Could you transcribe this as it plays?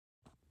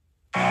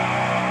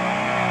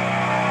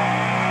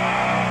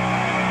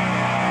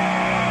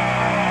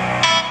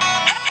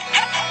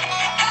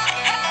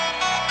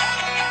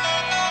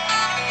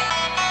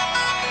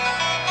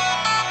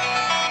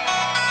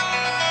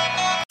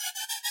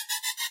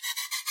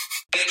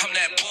I'm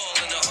that bull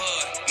in the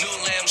hood. New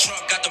lamb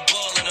truck got the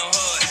bull in the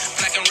hood.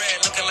 Black and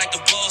red looking like the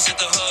bulls hit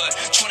the hood.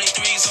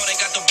 23s, oh, they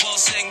got the bull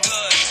sitting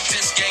good.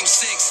 This game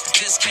 6,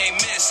 this can't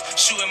miss.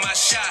 Shooting my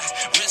shot,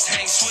 wrist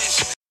hang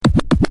swish.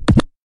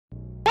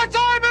 What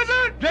time is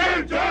it?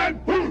 Game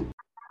time!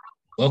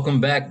 Welcome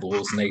back,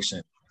 Bulls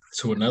Nation,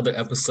 to another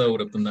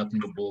episode of the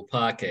Nothin but Bull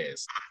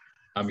podcast.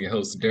 I'm your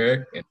host,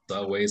 Derek, and as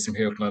always, I'm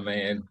here with my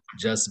man,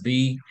 Just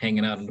B,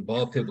 hanging out in the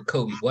ball pit with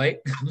Kobe White.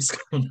 What's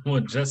going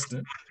on,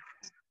 Justin?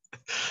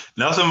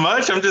 Not so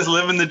much. I'm just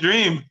living the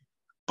dream.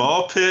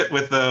 Ball pit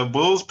with a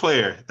Bulls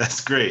player. That's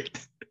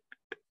great.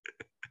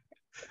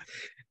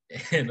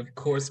 And of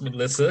course,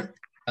 Melissa.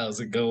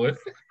 How's it going?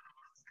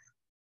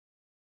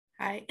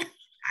 Hi.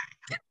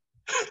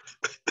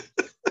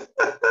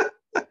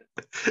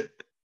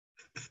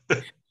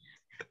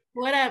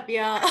 What up,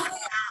 y'all?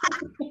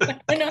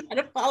 I don't know how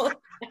to follow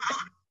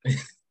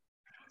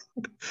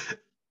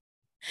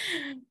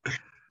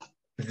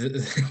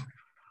that.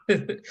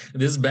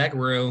 This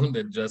background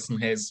that Justin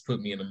has put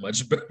me in a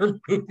much better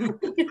mood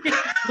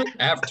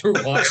after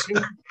watching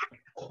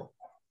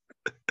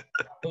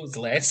those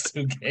last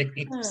two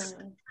games.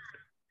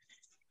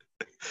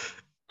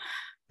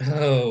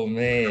 Oh,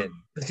 man.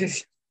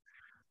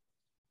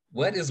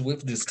 What is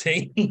with this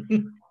team?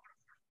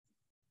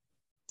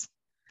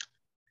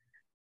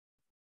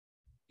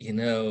 You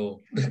know,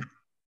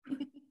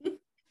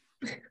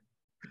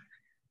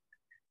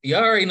 you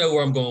already know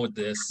where I'm going with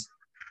this.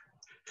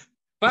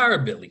 Fire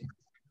Billy.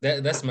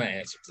 That's my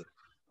answer.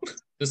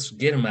 Just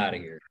get him out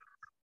of here.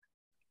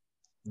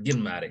 Get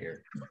him out of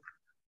here.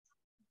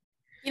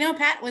 You know,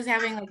 Pat was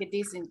having like a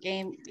decent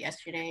game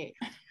yesterday.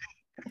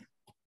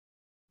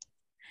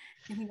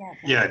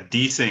 Yeah,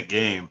 decent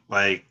game.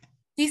 Like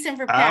decent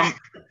for Pat.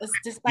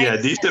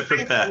 Decent for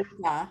Pat.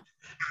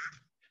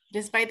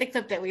 Despite the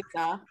clip that we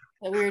saw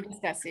that we were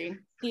discussing,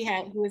 he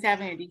was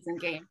having a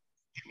decent game,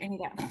 and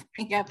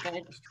he got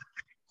benched.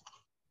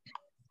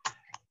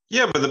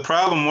 Yeah, but the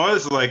problem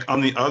was, like,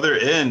 on the other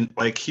end,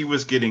 like, he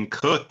was getting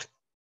cooked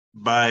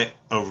by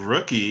a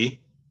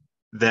rookie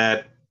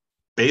that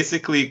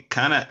basically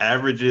kind of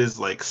averages,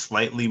 like,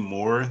 slightly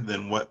more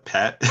than what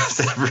Pat is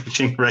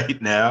averaging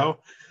right now.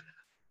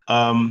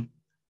 On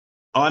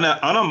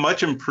a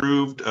much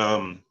improved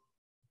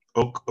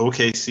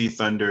OKC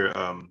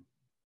Thunder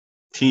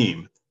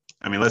team.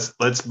 I mean,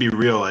 let's be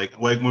real. Like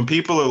when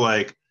people are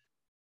like,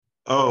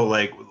 oh,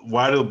 like,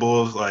 why do the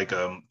Bulls like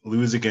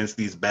lose against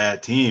these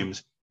bad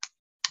teams?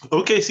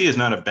 OKC is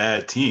not a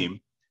bad team.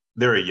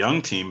 They're a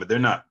young team, but they're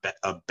not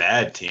a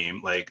bad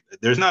team. Like,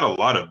 there's not a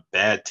lot of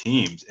bad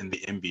teams in the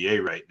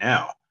NBA right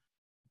now.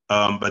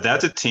 But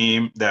that's a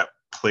team that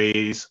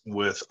plays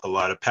with a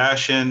lot of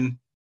passion.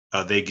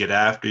 They get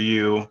after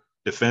you.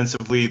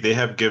 Defensively, they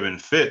have given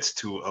fits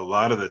to a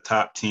lot of the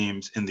top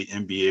teams in the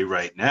NBA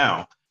right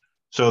now.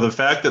 So the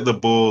fact that the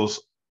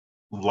Bulls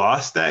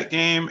lost that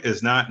game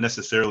is not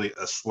necessarily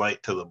a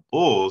slight to the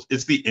Bulls.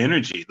 It's the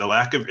energy, the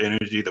lack of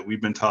energy that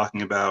we've been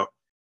talking about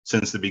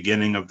since the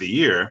beginning of the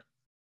year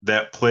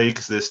that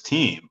plagues this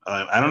team.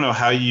 I don't know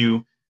how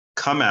you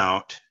come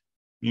out.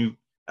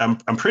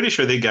 I'm pretty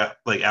sure they got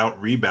like out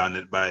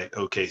rebounded by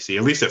OKC.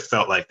 At least it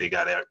felt like they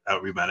got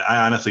out rebounded.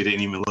 I honestly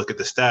didn't even look at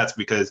the stats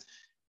because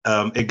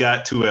it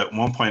got to at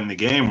one point in the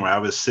game where I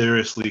was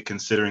seriously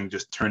considering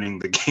just turning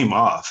the game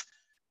off.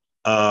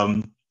 But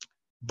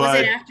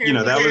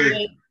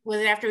was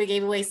it after we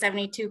gave away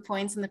 72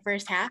 points in the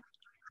first half?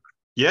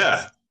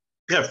 Yeah,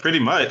 pretty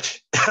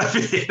much. I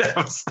mean,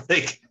 I was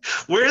like,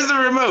 where's the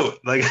remote?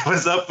 Like, I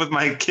was up with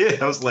my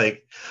kid. I was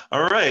like,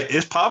 all right,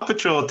 it's Paw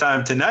Patrol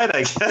time tonight,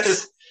 I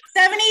guess.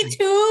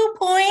 72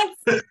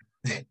 points.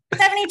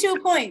 72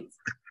 points.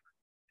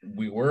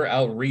 We were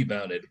out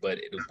rebounded, but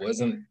it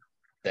wasn't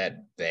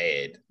that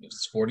bad. It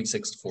was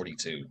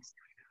 46-42.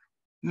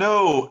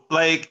 No,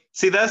 like,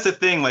 see, that's the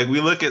thing. Like,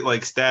 we look at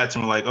like stats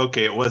and we're like,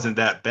 okay, it wasn't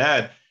that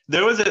bad.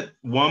 There was at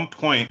one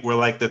point where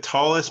like the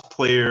tallest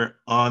player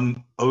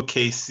on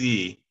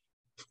OKC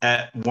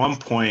at one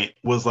point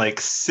was like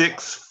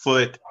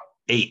 6'8".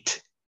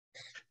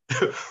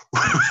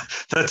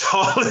 The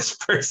tallest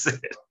person.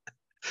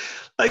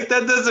 Like,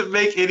 that doesn't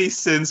make any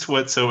sense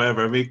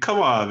whatsoever. I mean, come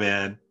on,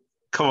 man.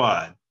 Come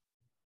on.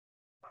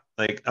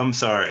 Like, I'm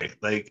sorry.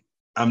 Like,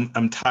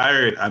 I'm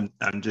tired.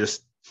 I'm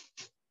just.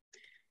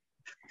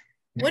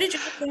 What did you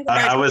think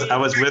about I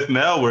was with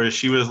Mel where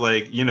she was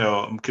like, you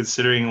know, I'm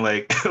considering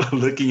like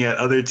looking at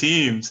other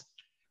teams.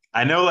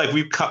 I know like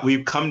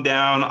we've come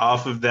down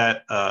off of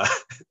that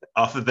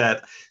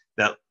that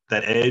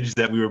edge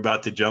that we were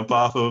about to jump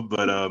off of,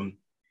 but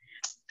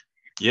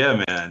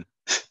yeah, man,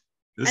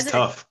 this is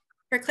tough.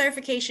 For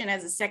clarification,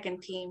 as a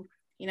second team,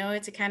 you know,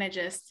 to kind of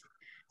just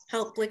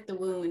help lick the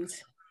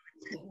wounds.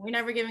 We're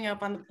never giving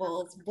up on the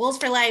Bulls. Bulls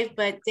for life,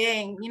 but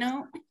dang, you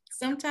know,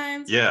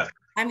 sometimes. Yeah.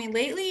 I mean,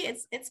 lately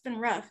it's been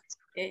rough.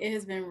 It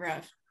has been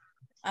rough.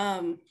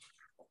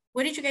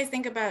 What did you guys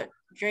think about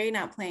Dre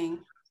not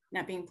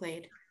being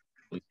played?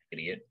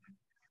 Idiot.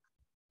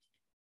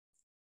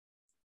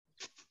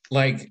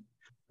 Like,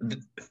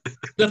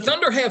 the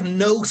Thunder have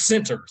no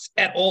centers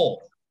at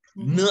all.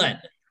 None.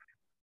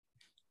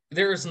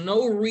 There's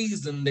no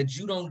reason that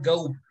you don't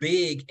go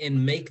big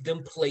and make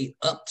them play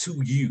up to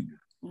you.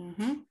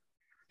 Mm-hmm.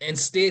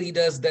 Instead, he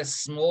does that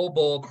small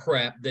ball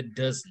crap that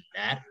does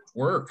not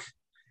work.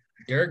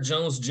 Derrick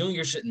Jones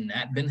Jr. should not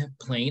have been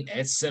playing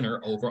at center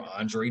over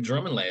Andre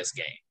Drummond last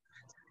game.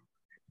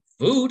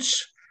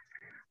 Vooch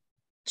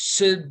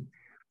should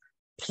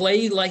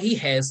play like he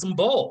has some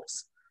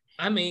balls.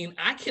 I mean,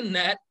 I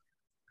cannot.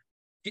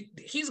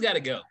 He's got to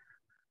go.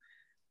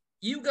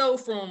 You go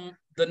from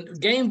the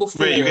game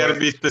before. Wait, you got to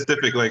be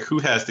specific. Like, who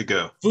has to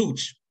go?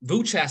 Vooch.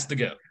 Vooch has to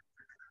go.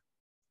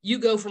 You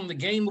go from the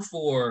game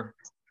before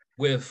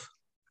with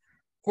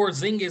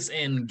Porzingis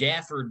and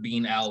Gafford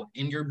being out,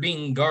 and you're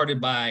being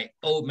guarded by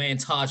old man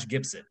Taj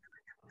Gibson.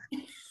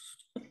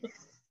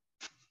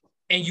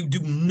 And you do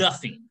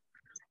nothing.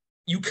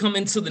 You come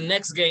into the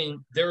next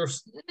game,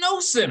 there's no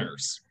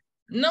centers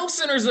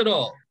at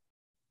all.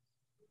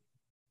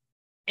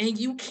 And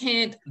you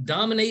can't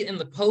dominate in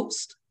the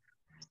post.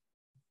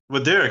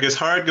 Well, Derek, it's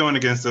hard going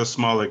against those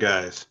smaller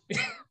guys.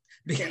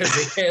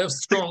 Because they have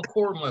strong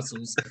core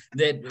muscles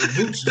that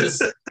Vooch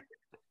just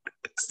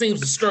seems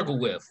to struggle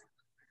with.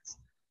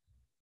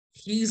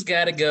 He's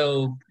got to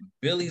go.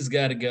 Billy's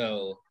got to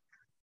go.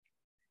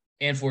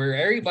 And for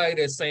everybody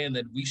that's saying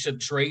that we should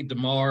trade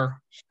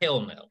DeMar,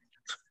 hell no.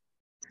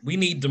 We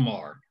need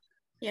DeMar.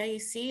 Yeah, you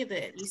see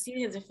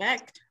his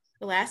effect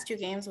the last 2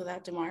 games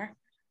without DeMar.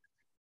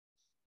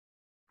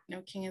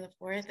 No King of the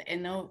Fourth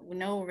and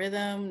no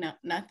rhythm,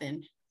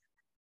 nothing.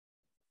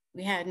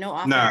 We had no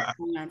offense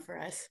going on for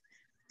us.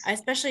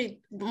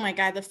 Especially, oh my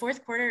God, the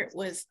fourth quarter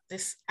was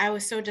this. I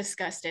was so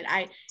disgusted.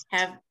 I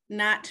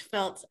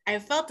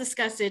felt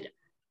disgusted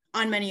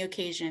on many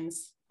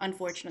occasions,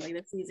 unfortunately,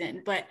 this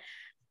season. But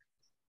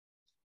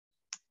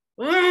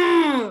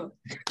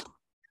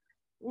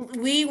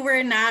we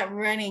were not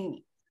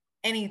running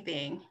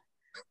anything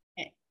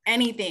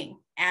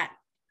at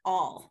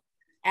all.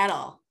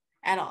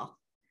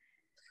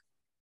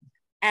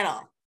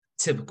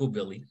 Typical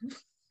Billy.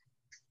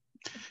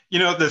 You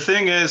know, the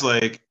thing is,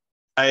 like,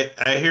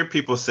 I hear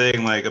people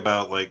saying, like,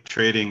 about, like,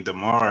 trading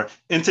DeMar.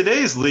 In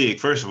today's league,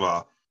 first of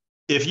all,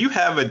 if you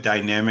have a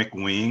dynamic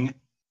wing,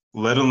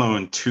 let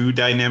alone 2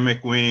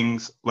 dynamic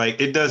wings,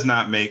 like, it does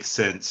not make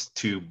sense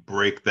to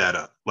break that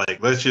up.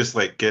 Like, let's just,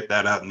 like, get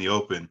that out in the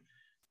open.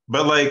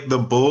 But, like, the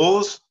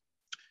Bulls,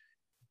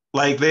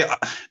 like,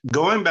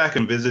 going back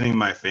and visiting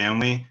my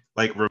family,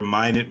 like,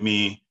 reminded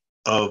me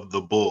of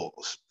the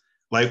Bulls.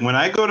 Like, when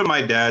I go to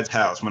my dad's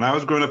house, when I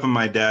was growing up in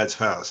my dad's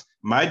house,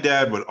 my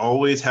dad would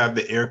always have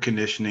the air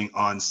conditioning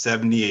on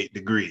 78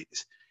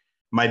 degrees.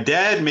 My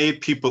dad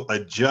made people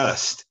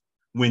adjust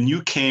when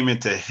you came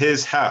into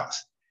his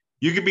house.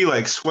 You could be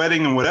like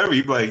sweating and whatever.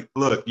 You'd be like,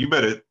 look, you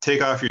better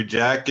take off your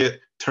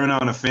jacket, turn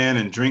on a fan,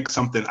 and drink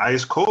something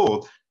ice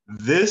cold.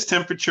 This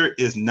temperature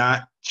is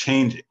not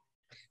changing.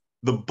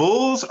 The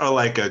Bulls are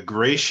like a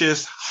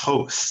gracious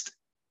host.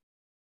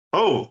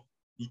 Oh,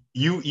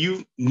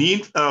 you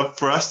need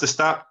for us to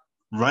stop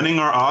running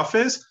our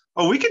offense?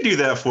 Oh, we can do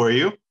that for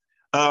you.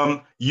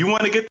 You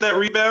want to get that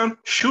rebound?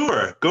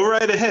 Sure, go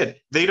right ahead.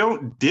 They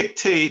don't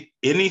dictate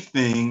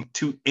anything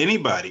to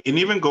anybody. And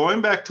even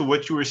going back to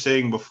what you were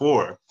saying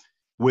before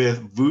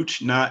with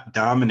Vooch not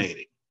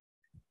dominating,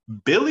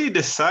 Billy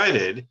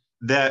decided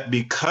that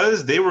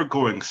because they were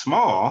going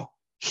small,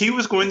 he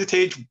was going to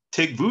take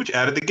Vooch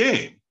out of the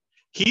game.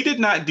 He did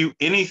not do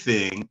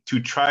anything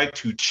to try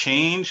to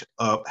change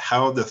up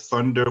how the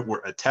Thunder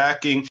were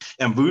attacking,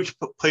 and Vooch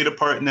played a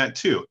part in that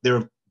too. There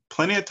were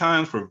plenty of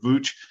times where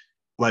Vooch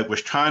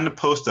was trying to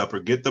post up or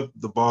get the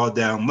ball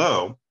down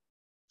low,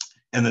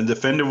 and the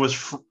defender was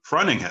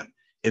fronting him.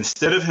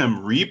 Instead of him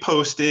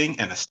reposting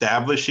and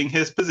establishing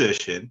his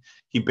position,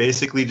 he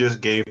basically just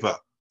gave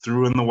up,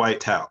 threw in the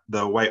white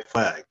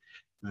flag.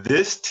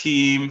 This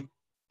team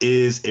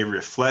is a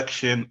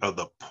reflection of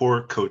the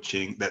poor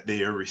coaching that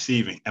they are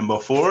receiving. And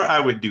before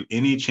I would do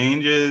any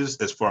changes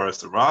as far as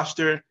the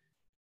roster,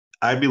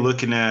 I'd be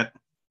looking at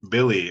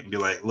Billy and be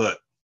like,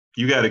 look,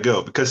 you got to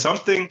go, because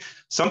something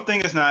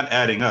is not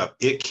adding up.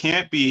 It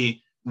can't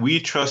be we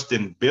trust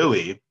in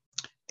Billy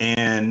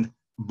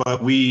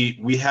but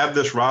we have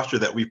this roster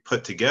that we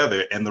put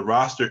together and the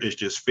roster is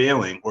just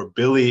failing, or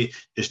Billy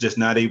is just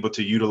not able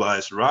to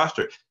utilize the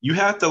roster. You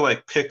have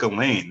to pick a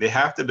lane. They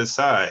have to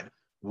decide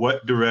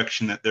what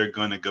direction that they're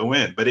going to go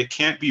in, but it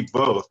can't be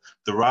both.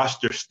 The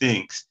roster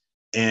stinks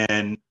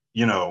and,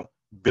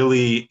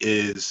 Billy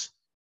is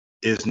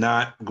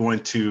not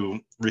going to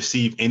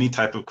receive any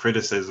type of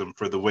criticism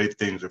for the way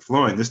things are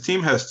flowing. This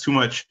team has too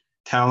much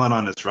talent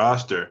on its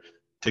roster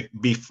to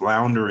be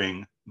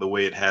floundering the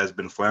way it has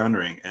been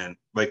floundering. And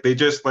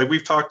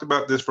we've talked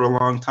about this for a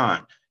long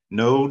time.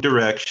 No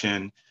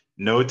direction,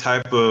 no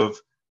type of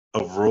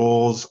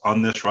roles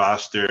on this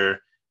roster.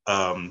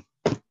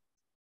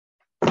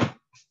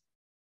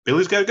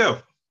 Billy's got to go.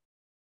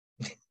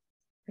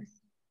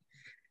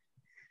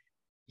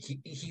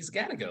 He's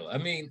got to go. I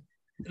mean,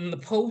 in the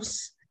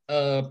post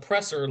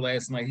presser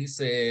last night, he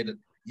said,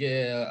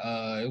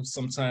 it was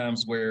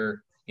sometimes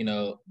where,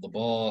 the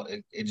ball,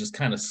 it just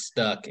kind of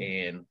stuck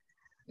and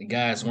the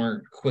guys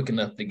weren't quick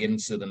enough to get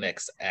into the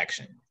next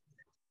action.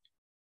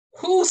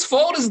 Whose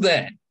fault is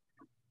that?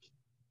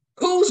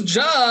 Whose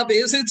job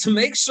is it to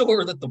make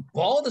sure that the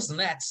ball does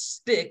not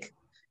stick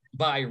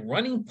by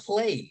running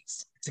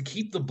plays to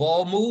keep the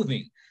ball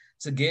moving,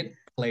 to get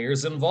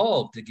players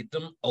involved, to get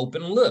them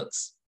open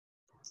looks?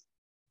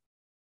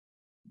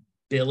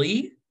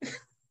 Billy?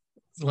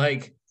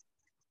 Like,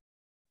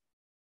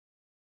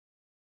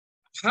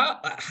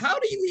 how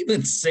do you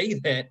even say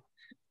that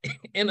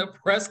in a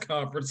press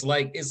conference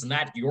like it's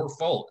not your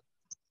fault?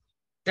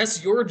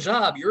 That's your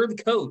job. You're the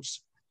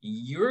coach.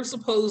 You're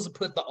supposed to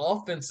put the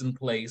offense in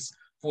place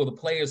for the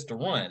players to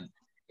run.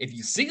 If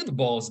you see the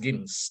ball's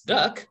getting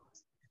stuck,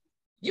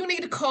 you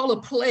need to call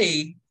a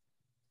play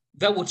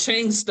that will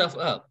change stuff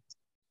up.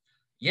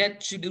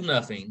 Yet you do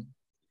nothing.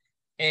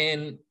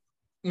 And,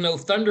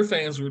 Thunder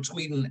fans were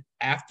tweeting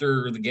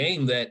after the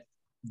game that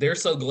they're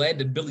so glad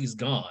that Billy's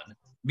gone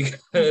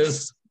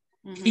because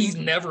he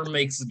never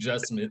makes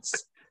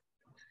adjustments.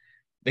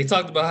 They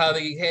talked about how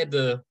they had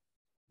to,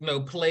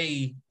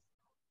 play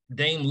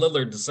Dame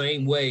Lillard the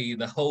same way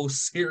the whole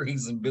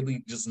series, and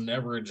Billy just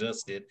never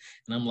adjusted.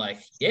 And I'm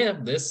like, yeah,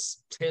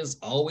 this has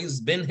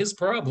always been his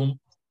problem.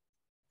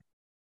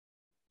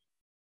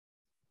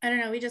 I don't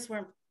know. We just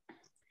weren't.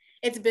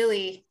 It's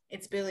Billy.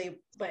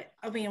 But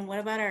I mean, what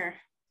about our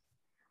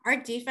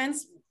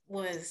defense?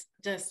 Was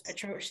just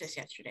atrocious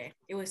yesterday.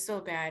 It was so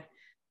bad.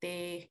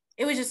 It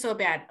was just so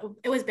bad.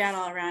 It was bad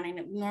all around.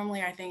 And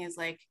normally our thing is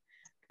like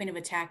point of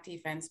attack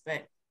defense,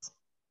 but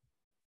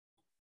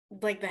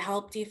like the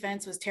help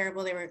defense was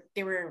terrible.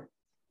 They were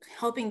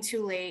helping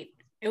too late.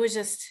 It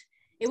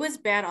was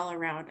bad all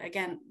around.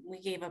 Again, we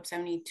gave up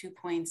 72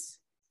 points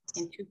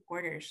in 2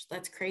 quarters.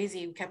 That's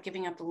crazy. We kept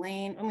giving up the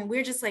lane. I mean, we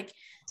were just like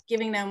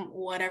giving them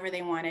whatever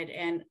they wanted.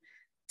 And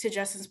to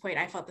Justin's point,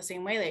 I felt the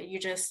same way, that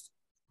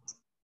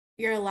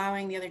you're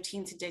allowing the other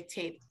team to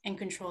dictate and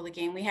control the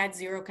game. We had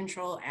zero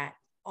control at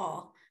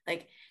all.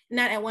 Like,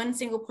 not at one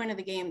single point of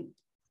the game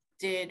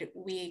did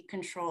we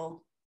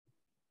control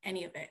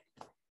any of it.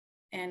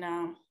 And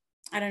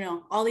I don't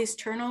know, all these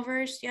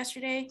turnovers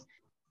yesterday,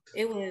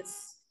 it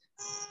was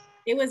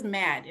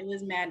mad. It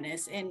was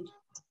madness. And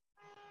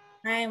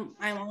I'm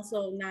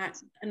also not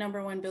a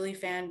number one Billy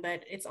fan,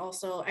 but it's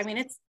also, I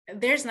mean,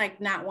 there's like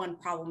not one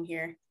problem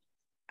here.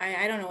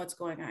 I don't know what's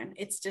going on.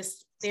 It's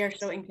just, they are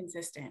so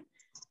inconsistent.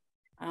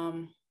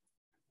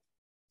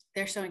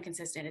 They're so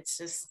inconsistent. It's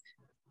just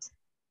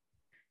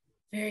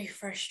very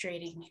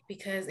frustrating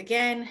because,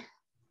 again,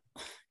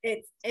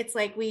 it's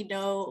like we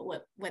know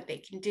what they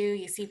can do.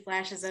 You see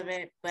flashes of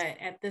it, but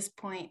at this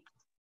point,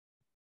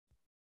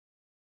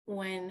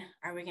 when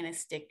are we going to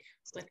stick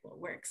with what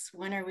works?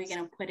 When are we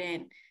going to put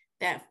in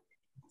that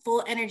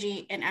full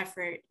energy and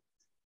effort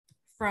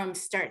from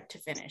start to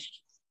finish?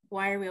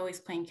 Why are we always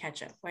playing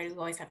catch up? Why do we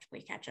always have to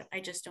play catch up?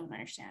 I just don't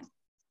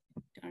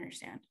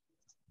understand.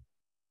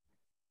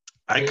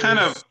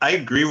 I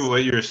agree with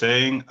what you're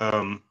saying,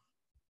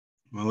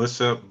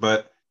 Melissa,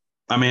 but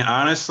I mean,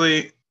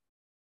 honestly,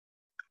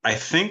 I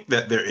think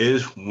that there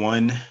is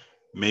one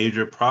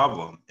major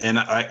problem, and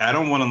I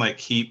don't want to like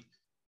keep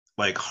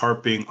like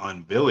harping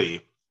on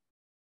Billy,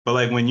 but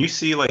like when you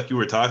see, like you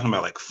were talking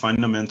about, like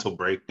fundamental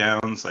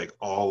breakdowns like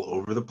all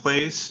over the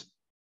place,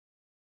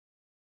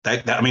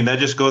 that I mean, that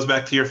just goes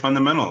back to your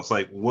fundamentals.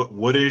 Like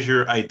what is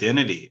your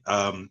identity?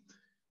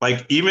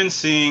 Like even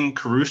seeing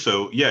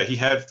Caruso, yeah, he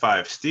had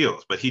 5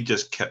 steals, but he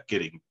just kept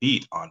getting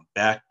beat on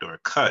backdoor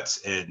cuts,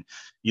 and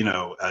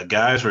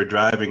guys were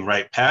driving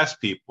right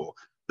past people.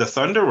 The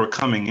Thunder were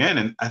coming in,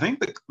 and I think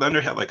the Thunder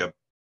had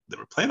they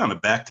were playing on a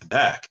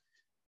back-to-back.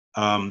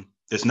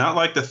 It's not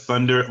like the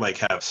Thunder like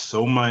have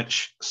so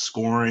much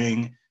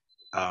scoring,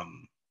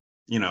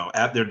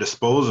 at their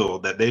disposal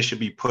that they should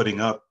be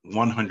putting up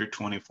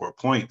 124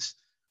 points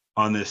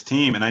on this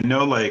team. And I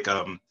know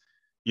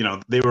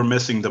they were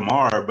missing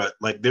DeMar, but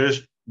like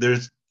there's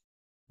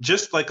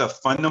just like a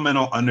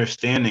fundamental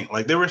understanding.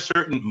 Like there were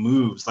certain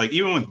moves, like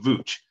even with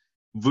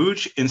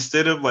Vooch,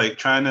 instead of like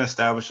trying to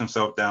establish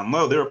himself down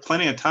low, there were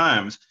plenty of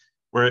times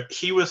where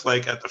he was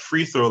like at the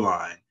free throw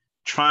line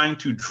trying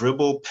to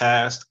dribble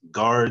past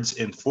guards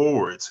and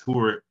forwards who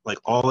were like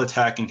all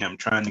attacking him,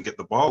 trying to get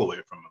the ball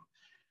away from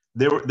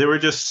him. There were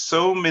just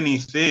so many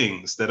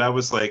things that I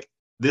was like,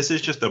 this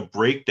is just a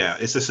breakdown.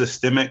 It's a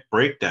systemic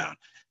breakdown.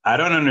 I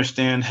don't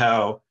understand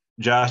how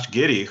Josh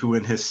Giddey, who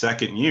in his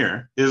second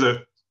year is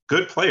a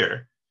good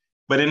player,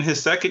 but in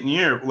his second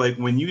year, like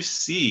when you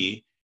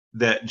see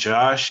that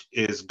Josh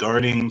is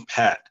guarding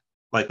Pat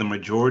like the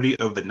majority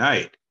of the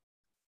night,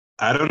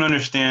 I don't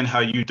understand how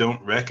you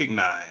don't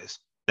recognize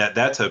that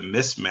that's a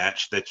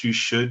mismatch that you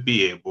should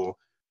be able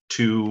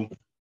to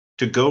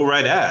go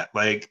right at.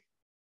 Like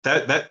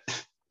that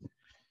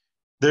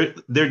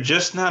they're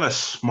just not a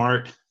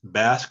smart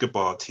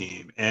basketball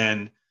team.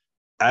 And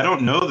I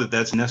don't know that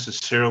that's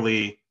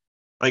necessarily,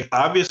 like,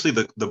 obviously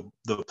the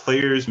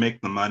players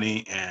make the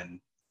money, and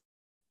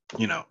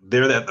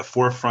they're at the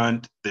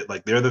forefront, that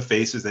like they're the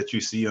faces that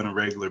you see on a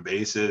regular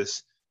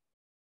basis.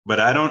 but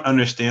I don't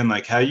understand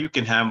like how you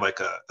can have like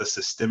a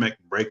systemic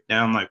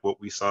breakdown like what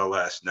we saw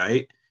last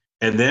night.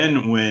 And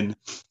then when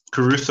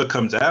Caruso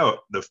comes out,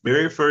 the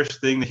very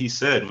first thing that he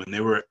said when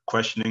they were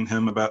questioning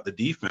him about the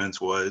defense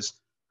was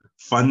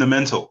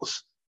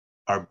fundamentals,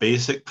 our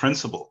basic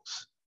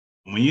principles.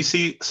 When you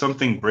see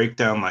something break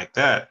down like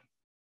that,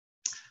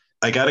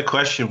 I got to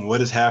question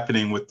what is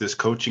happening with this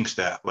coaching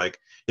staff. Like,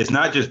 it's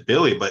not just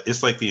Billy, but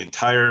it's like the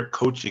entire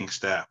coaching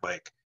staff.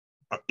 Like,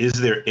 is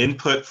there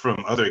input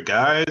from other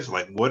guys?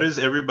 Like, what is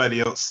everybody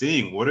else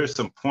seeing? What are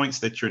some points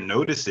that you're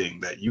noticing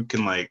that you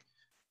can like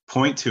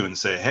point to and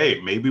say,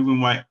 hey, maybe we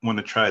might want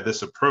to try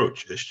this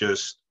approach? It's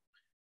just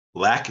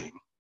lacking.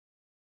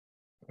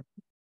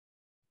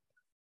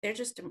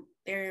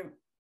 They're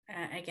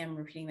again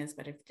repeating this,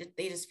 but if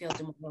they just feel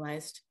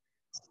demoralized.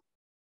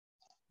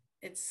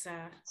 It's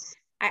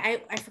I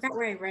forgot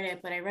where I read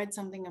it, but I read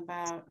something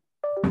about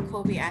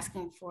Kobe had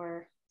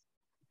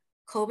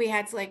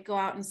to like go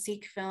out and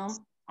seek film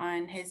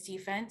on his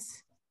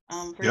defense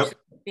versus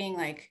being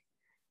like,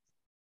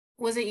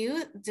 was it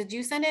you? Did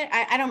you send it?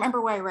 I don't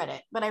remember where I read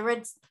it, but I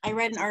read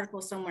an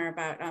article somewhere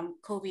about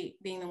Kobe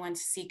being the one to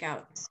seek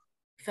out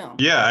film.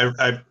 Yeah,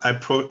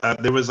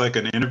 there was like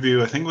an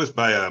interview, I think it was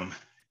by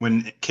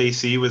when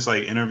KC was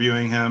like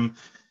interviewing him,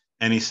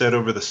 and he said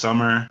over the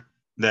summer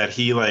that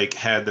he like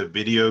had the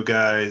video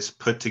guys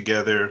put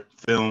together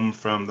film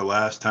from the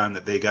last time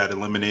that they got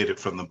eliminated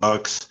from the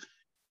Bucks,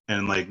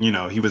 and like, you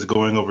know, he was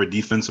going over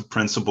defensive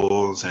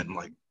principles and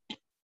like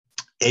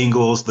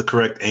angles, the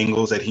correct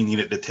angles that he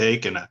needed to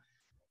take. And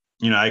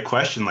you know, I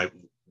questioned like,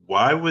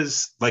 why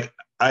was like,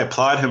 I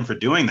applaud him for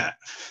doing that,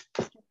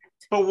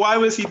 but why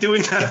was he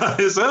doing that on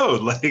his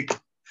own? Like,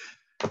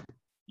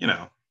 you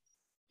know,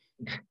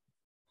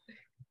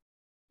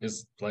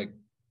 it's like,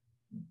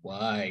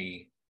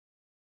 why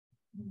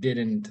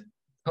didn't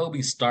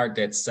Kobe start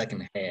that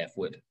second half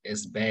with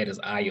as bad as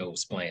Ayo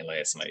was playing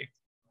last night?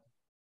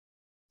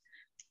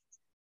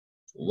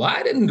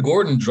 Why didn't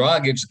Gordon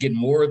Dragic get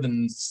more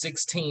than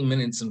 16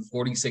 minutes and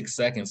 46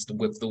 seconds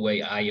with the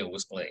way Ayo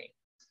was playing?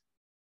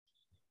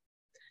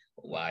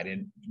 Why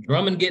did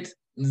Drummond get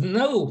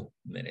no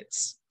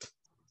minutes?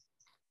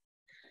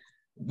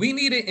 We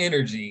needed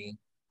energy.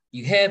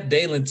 You have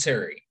Dalen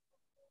Terry.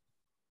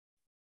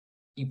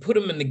 You put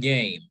him in the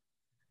game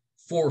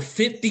for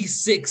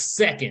 56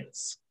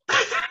 seconds.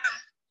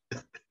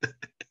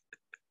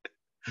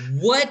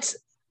 What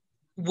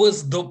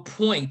was the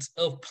point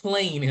of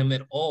playing him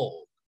at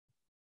all?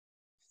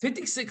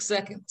 56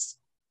 seconds.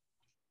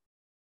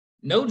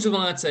 No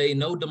Javante,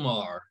 no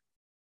DeMar.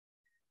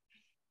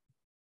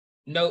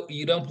 No,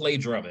 you don't play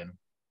Drummond.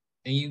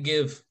 And you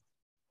give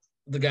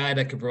the guy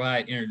that can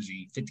provide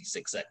energy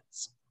 56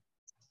 seconds.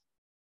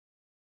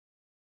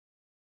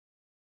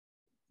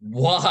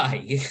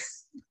 Why?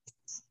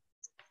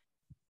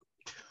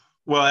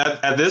 Well,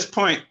 at this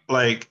point,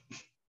 like,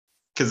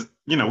 because,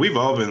 you know, we've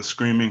all been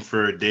screaming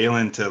for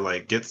Dalen to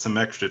like get some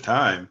extra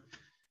time.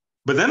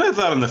 But then I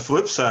thought on the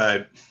flip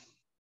side,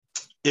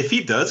 if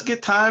he does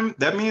get time,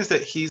 that means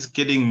that he's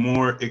getting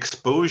more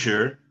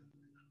exposure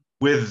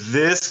with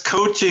this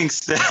coaching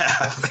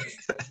staff.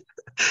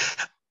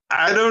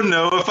 I don't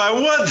know if I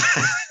want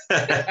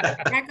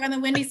that. Back on the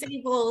Windy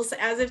City Bulls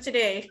as of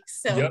today.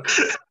 So yep.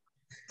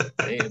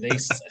 They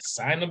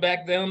signed him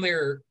back down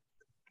there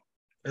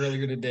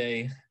earlier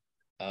today.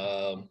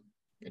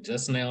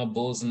 Just now,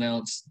 Bulls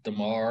announced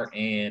DeMar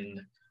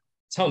and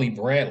Tony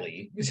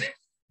Bradley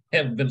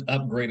have been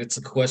upgraded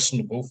to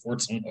questionable for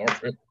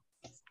tomorrow.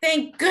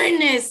 Thank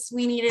goodness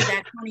we needed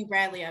that Tony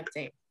Bradley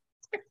update.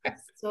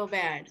 So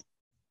bad.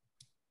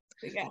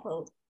 We got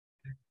hope.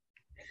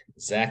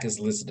 Zach is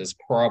listed as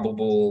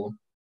probable.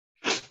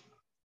 What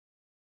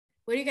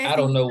do you guys I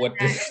don't know what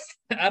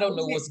I don't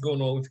know what's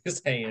going on with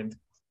his hand.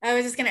 I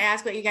was just gonna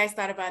ask what you guys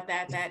thought about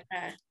that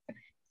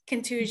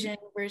contusion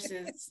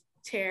versus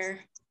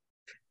tear.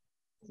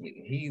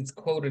 He's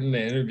quoted in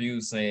the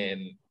interview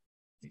saying,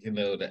 you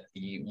know, that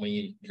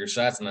your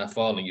shot's not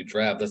falling, you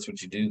drive. That's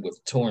what you do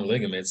with torn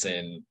ligaments.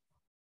 And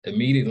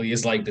immediately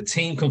it's like the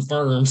team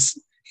confirms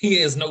he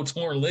has no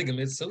torn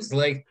ligaments. So it's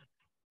like,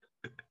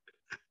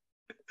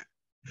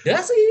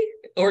 does he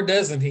or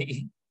doesn't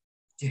he?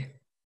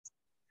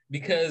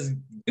 Because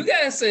you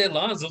guys said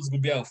Lonzo's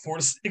going to be out 4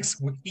 to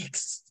 6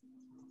 weeks.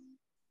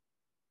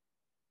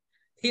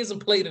 He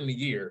hasn't played in a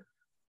year.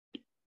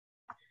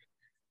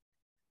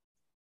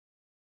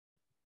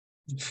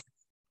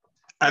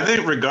 I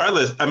think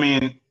regardless, I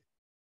mean,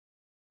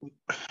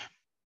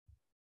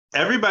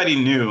 everybody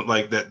knew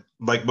like that,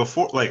 like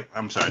before, like,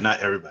 I'm sorry, not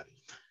everybody.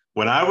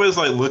 When I was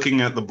like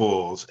looking at the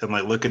Bulls and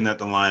like looking at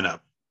the lineup,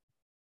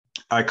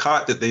 I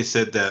caught that they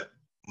said that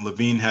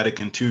Levine had a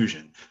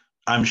contusion.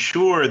 I'm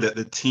sure that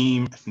the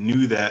team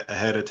knew that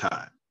ahead of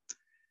time.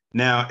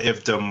 Now,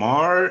 if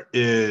DeMar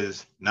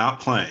is not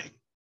playing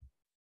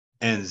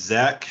and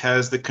Zach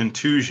has the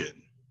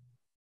contusion,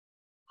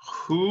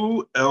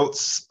 who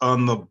else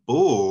on the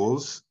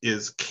Bulls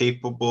is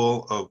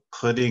capable of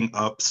putting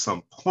up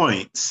some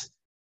points,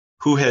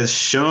 who has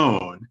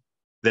shown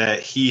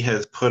that he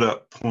has put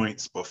up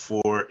points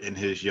before in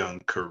his young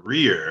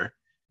career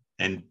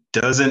and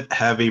doesn't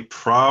have a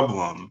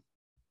problem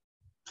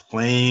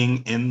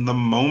playing in the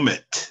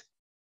moment.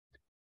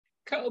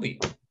 Kobe.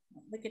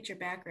 Look at your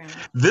background.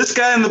 This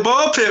guy in the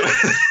ball pit.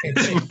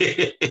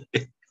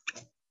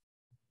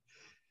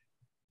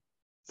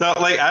 So,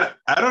 like,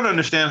 I don't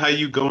understand how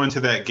you go into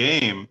that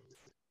game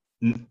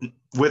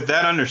with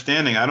that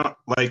understanding. I don't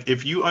like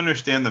if you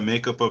understand the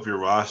makeup of your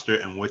roster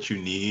and what you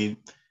need,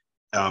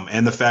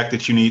 and the fact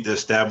that you need to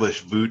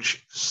establish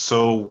Vooch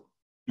so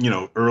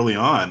early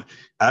on.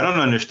 I don't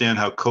understand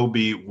how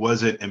Kobe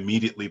wasn't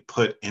immediately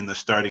put in the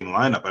starting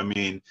lineup. I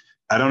mean,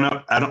 I don't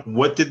know.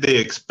 What did they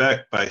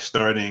expect by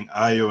starting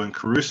Ayo and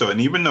Caruso? And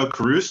even though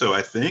Caruso,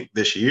 I think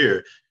this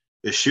year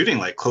is shooting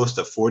like close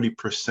to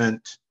 40%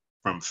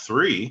 from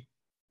three.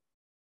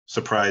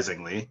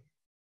 Surprisingly,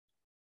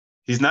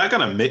 he's not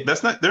going to make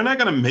they're not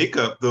going to make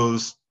up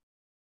those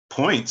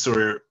points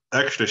or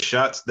extra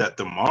shots that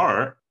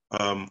DeMar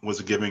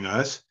was giving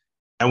us.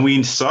 And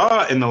we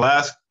saw in the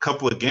last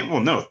couple of games,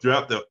 well, no,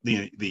 throughout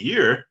the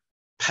year,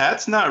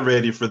 Pat's not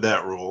ready for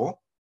that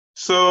role.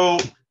 So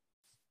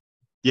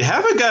you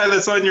have a guy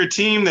that's on your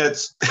team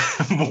that's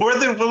more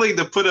than willing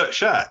to put up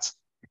shots,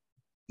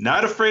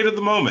 not afraid of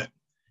the moment.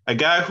 A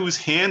guy whose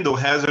handle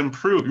has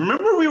improved.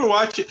 Remember we were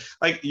watching,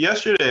 like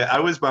yesterday, I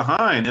was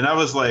behind and I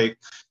was like,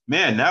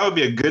 man, now would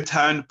be a good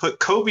time to put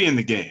Kobe in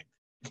the game.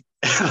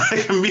 And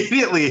like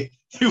immediately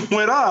he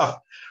went off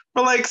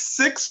for like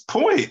 6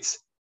 points.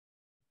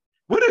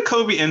 What did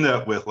Kobe end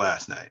up with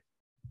last night?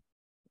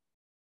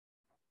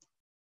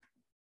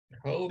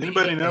 Kobe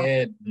Anybody know?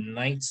 had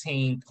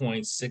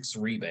 19.6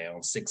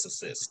 rebounds, 6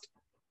 assists.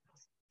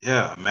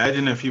 Yeah,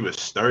 imagine if he was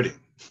starting.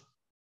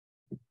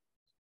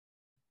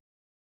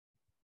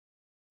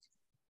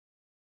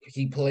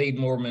 He played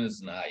more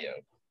minutes than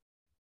Ayo,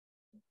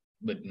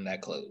 but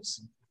not close.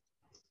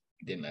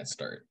 He did not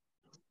start.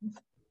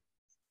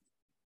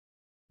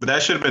 But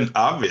that should have been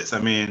obvious. I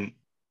mean,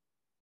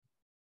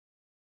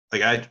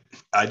 like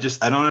I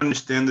don't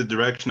understand the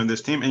direction of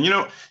this team. And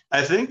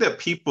I think that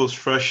people's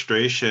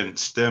frustration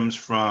stems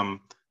from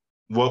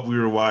what we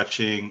were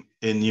watching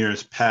in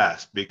years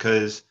past,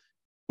 because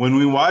when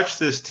we watched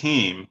this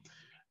team,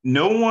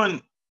 no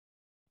one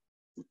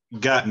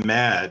got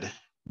mad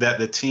that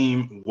the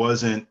team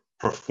wasn't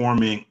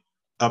performing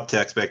up to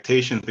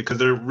expectations, because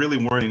there really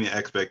weren't any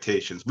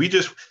expectations. We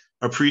just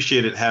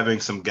appreciated having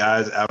some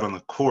guys out on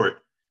the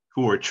court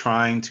who are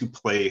trying to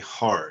play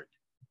hard.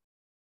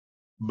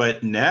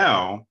 But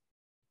now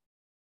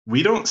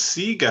we don't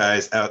see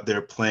guys out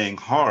there playing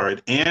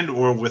hard and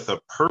or with a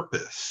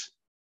purpose.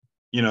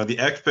 The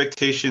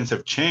expectations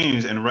have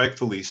changed, and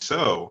rightfully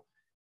so.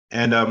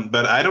 And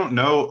but I don't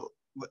know.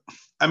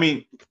 I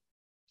mean,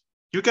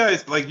 you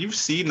guys, like, you've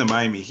seen the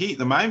Miami Heat.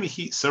 The Miami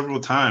Heat several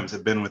times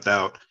have been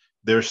without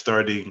their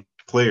starting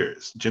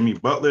players. Jimmy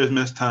Butler has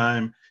missed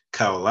time.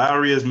 Kyle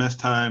Lowry has missed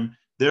time.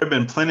 There have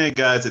been plenty of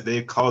guys that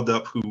they've called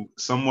up who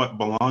somewhat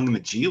belong in the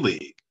G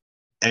League.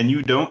 And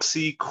you don't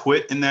see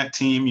quit in that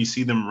team. You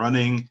see them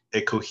running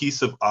a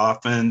cohesive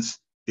offense.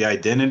 The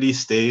identity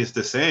stays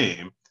the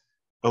same.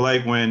 But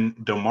like when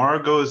DeMar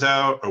goes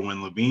out, or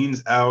when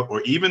Levine's out,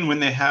 or even when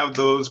they have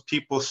those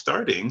people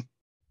starting,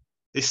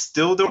 they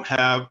still don't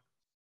have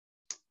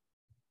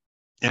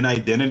an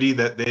identity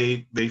that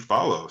they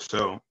follow.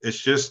 So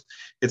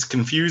it's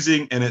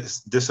confusing and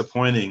it's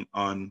disappointing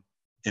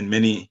in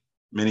many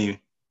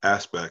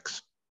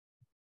aspects.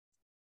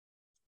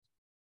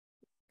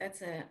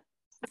 That's it.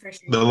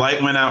 The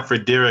light went out for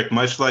Derek,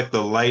 much like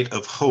the light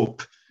of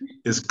hope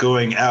is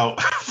going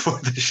out for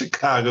the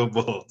Chicago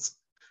Bulls.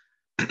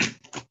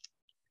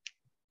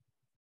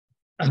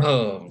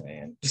 Oh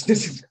man.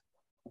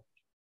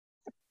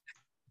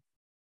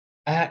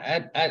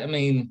 I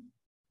mean,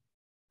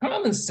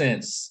 common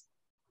sense.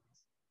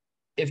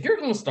 If you're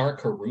going to start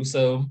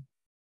Caruso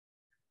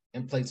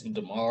in place of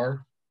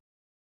DeMar,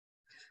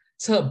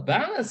 to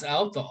balance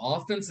out the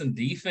offense and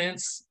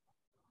defense,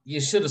 you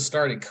should have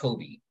started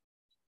Kobe.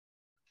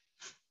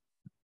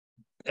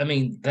 I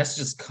mean, that's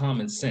just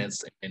common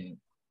sense, and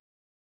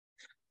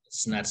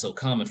it's not so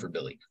common for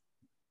Billy.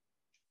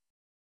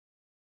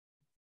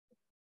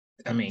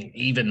 I mean,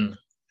 even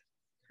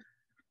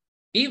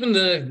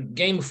the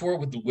game before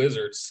with the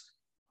Wizards,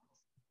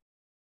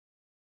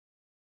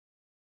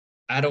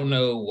 I don't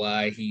know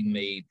why he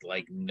made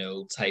like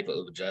no type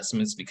of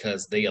adjustments,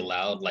 because they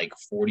allowed like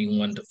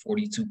 41 to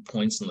 42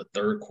 points in the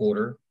third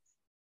quarter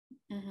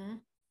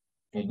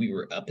when we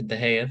were up at the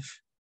half.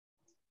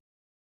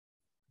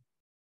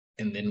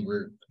 And then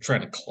we're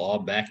trying to claw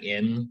back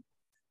in.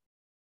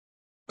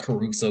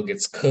 Caruso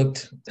gets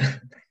cooked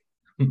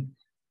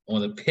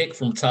on a pick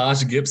from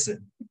Taj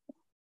Gibson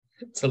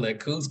to let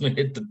Kuzma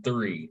hit the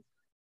three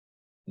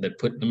that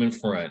put them in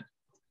front.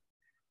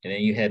 And then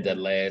you had that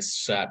last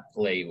shot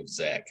play with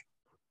Zach.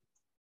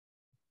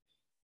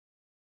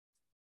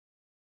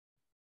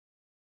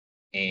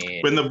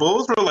 And when the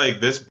Bulls were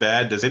like this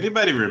bad, does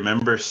anybody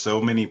remember so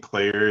many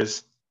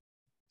players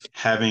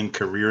having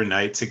career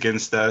nights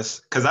against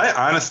us? Because I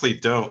honestly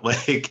don't.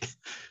 Like,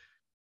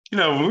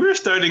 when we were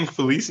starting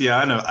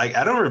Feliciano,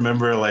 I don't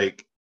remember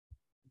like,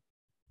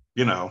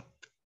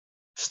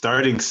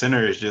 starting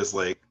centers just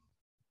like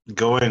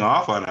going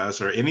off on us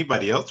or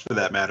anybody else for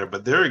that matter.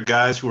 But there are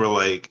guys who are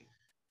like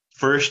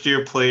first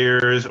year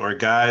players or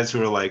guys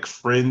who are like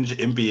fringe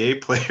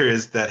NBA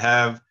players that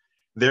have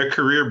their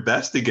career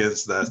best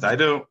against us. I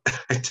don't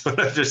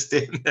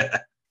understand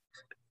that.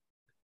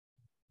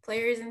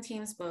 Players and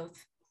teams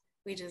both.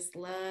 We just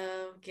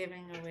love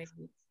giving away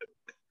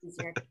these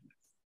records.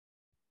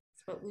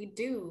 It's what we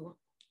do.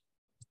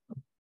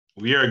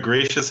 We are a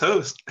gracious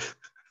host.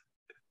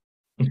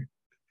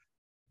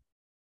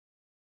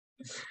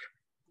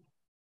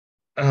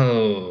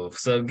 Oh,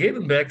 so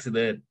getting back to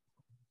that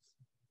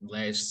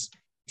last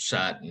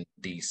shot in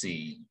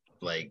DC,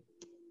 like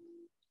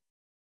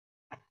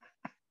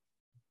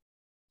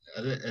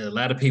a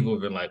lot of people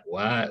have been like,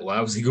 why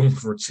was he going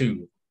for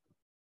two?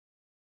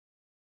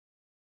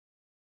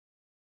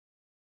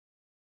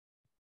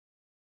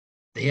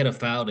 They had a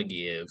foul to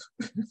give,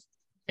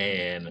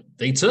 and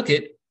they took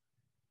it.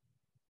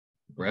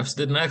 Refs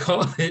did not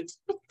call it.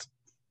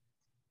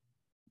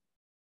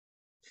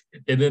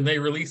 And then they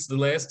released the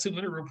last 2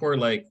 minute report,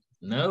 like,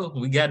 no,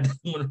 we got that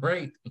one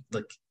right.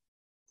 Like,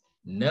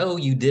 no,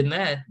 you did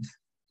not.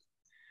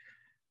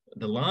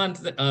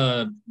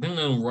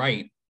 Then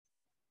Wright,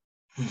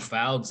 who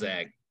fouled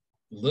Zach,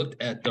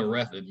 looked at the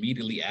ref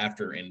immediately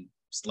after and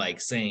was like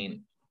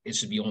saying it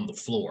should be on the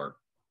floor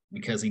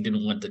because he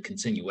didn't want the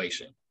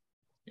continuation.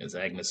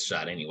 Zach missed a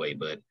shot anyway,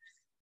 but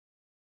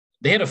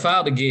they had a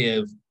foul to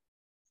give.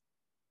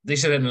 They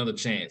should have another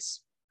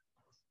chance.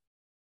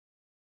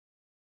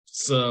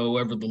 So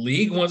whether the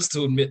league wants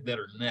to admit that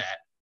or not,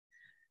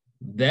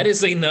 that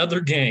is another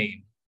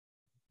game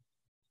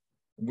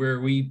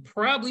where we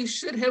probably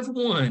should have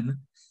won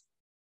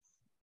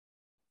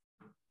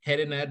had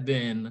it not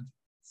been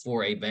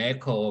for a bad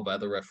call by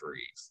the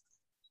referees.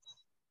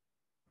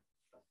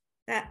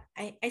 That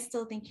I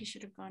still think you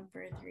should have gone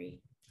for a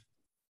 3.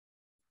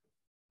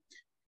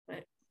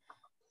 But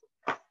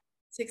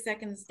 6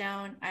 seconds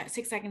down,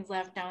 6 seconds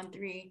left, down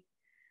 3.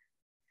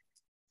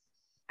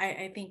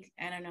 I think,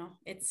 I don't know,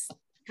 it's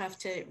tough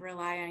to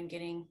rely on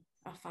getting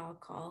a foul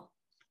call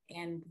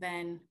and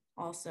then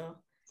also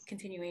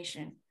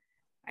continuation.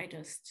 I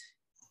don't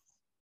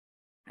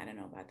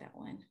know about that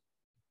one.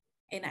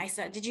 And I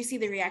saw, did you see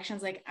the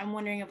reactions? Like, I'm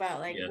wondering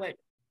about like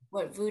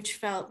what Vooch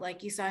felt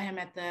like. You saw him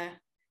at the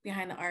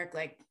behind the arc,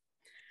 like,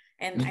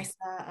 and I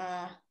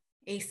saw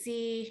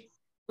AC,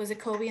 was it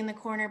Kobe in the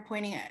corner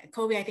pointing at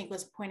Kobe? I think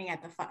was pointing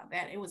at the foul,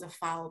 that it was a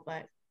foul,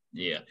 but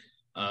yeah,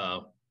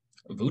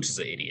 Vooch is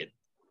an idiot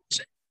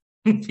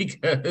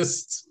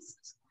because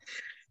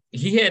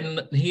he had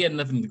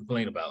nothing to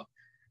complain about.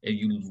 If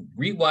you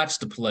rewatch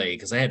the play,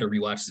 because I had to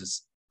rewatch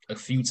this a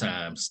few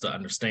times to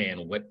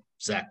understand what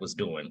Zach was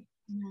doing.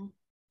 mm-hmm.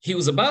 He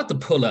was about to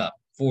pull up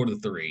for the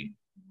 3.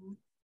 Mm-hmm.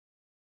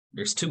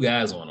 There's 2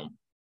 guys on him.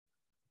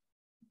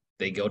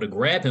 They go to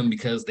grab him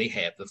because they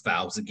have the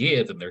fouls to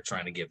give, and they're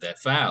trying to give that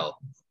foul,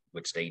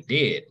 which they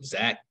did.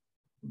 Zach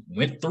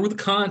went through the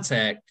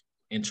contact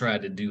and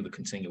tried to do the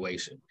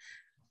continuation.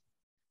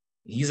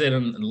 He said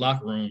in the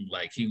locker room,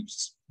 like he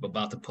was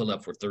about to pull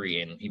up for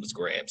 3, and he was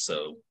grabbed.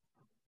 So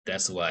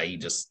that's why he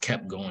just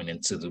kept going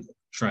into the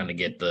trying to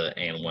get the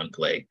and one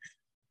play.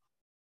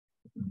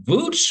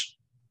 Vooch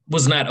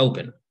was not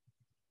open.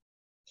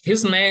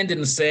 His man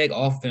didn't sag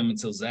off him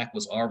until Zach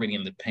was already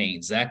in the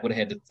paint. Zach would have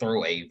had to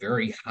throw a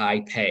very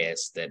high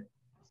pass that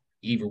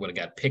either would have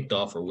got picked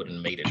off or wouldn't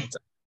have made it in time.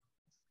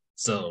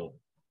 So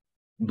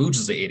Vooch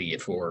is an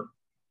idiot for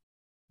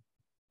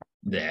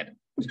that.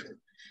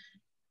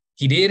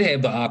 He did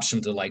have the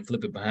option to like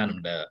flip it behind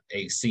him to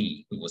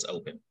AC, who was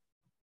open.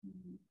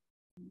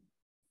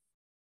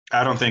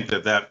 I don't think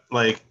that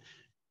like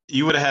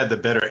you would have had the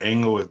better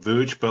angle with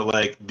Vooch, but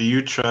like, do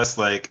you trust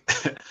like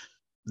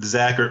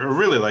Zach or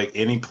really like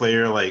any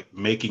player like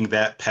making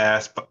that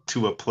pass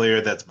to a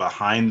player that's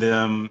behind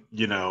them,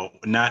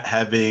 not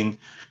having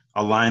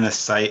a line of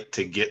sight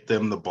to get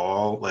them the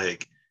ball?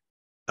 Like,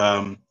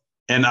 and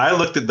I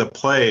looked at the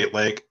play,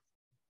 like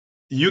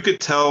you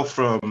could tell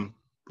from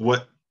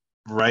what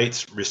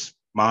Wright's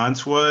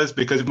response was,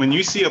 because when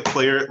you see a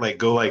player like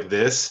go like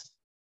this,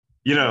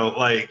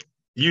 like,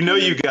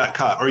 you got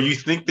caught, or you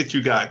think that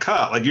you got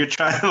caught, like you're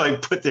trying to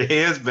like put their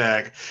hands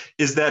back,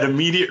 is that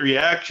immediate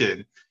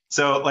reaction.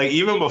 So like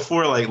even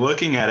before like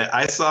looking at it,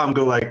 I saw him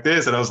go like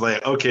this and I was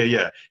like, okay,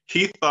 yeah,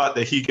 he thought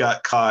that he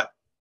got caught,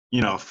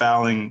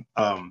 fouling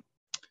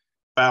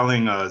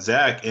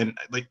Zach. And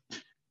like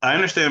I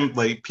understand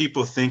like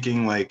people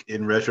thinking like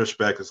in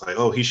retrospect, it's like,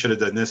 oh, he should have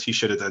done this, he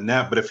should have done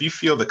that. But if you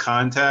feel the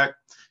contact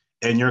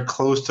and you're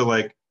close to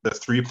like the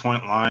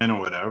 3-point line or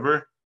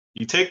whatever,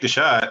 you take the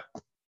shot.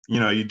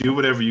 You do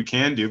whatever you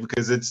can do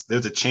because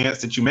there's a chance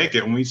that you make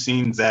it. And we've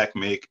seen Zach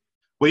make,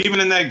 well,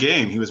 even in that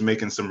game, he was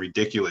making some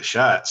ridiculous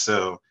shots.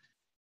 So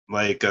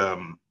like,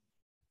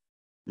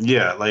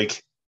 yeah,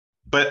 like,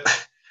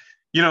 but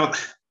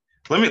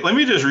let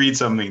me just read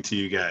something to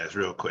you guys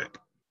real quick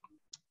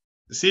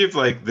to see if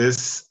like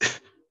this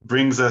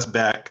brings us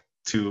back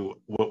to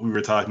what we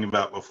were talking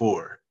about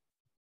before.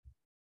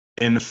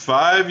 In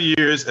 5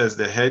 years as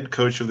the head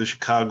coach of the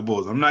Chicago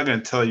Bulls, I'm not going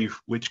to tell you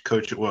which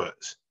coach it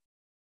was.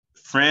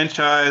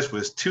 Franchise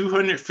was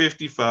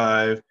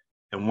 255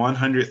 and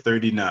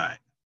 139,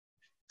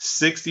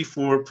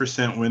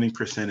 64% winning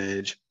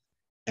percentage,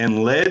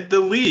 and led the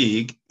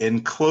league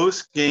in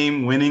close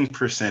game winning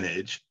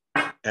percentage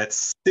at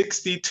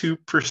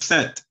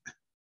 62%.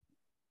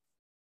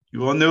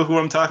 You all know who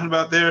I'm talking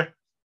about there?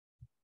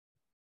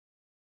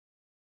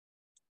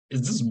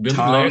 Is this Billy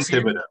Tom last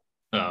year? Thibodeau.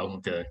 Oh,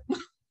 okay.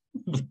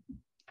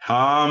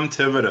 Tom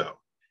Thibodeau.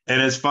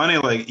 And it's funny,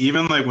 like,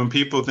 even like when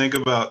people think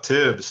about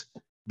Tibbs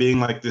being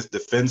like this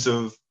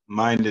defensive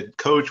minded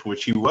coach,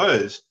 which he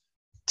was,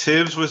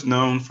 Tibbs was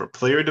known for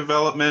player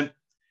development,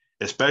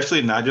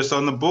 especially not just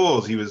on the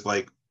Bulls. He was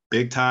like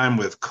big time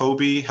with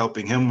Kobe,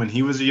 helping him when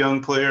he was a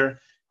young player,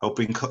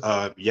 helping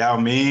Yao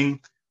Ming.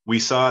 We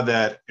saw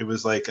that it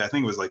was like, I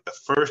think it was like the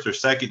first or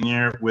second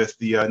year with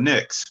the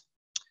Knicks.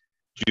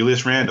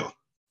 Julius Randle,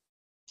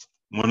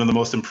 one of the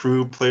most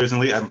improved players in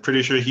the league. I'm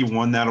pretty sure he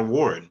won that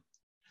award.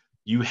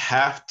 You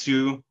have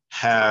to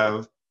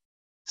have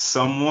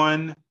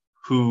someone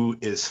who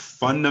is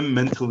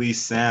fundamentally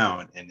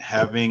sound and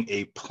having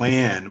a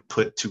plan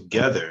put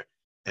together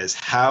as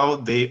how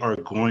they are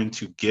going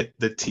to get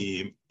the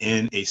team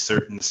in a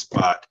certain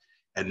spot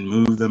and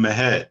move them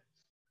ahead.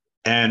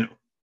 And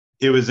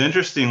it was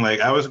interesting. Like,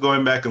 I was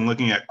going back and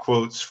looking at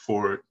quotes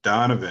for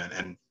Donovan,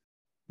 and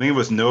I think it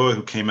was Noah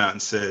who came out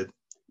and said,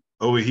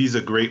 "Oh, he's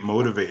a great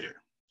motivator."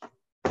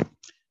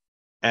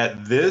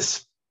 At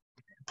this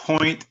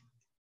point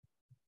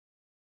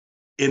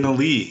in the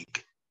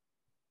league,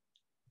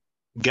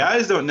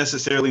 guys don't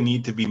necessarily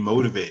need to be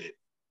motivated,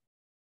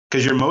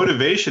 because your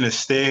motivation is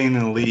staying in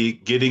the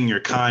league, getting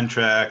your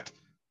contract,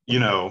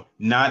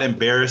 not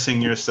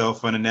embarrassing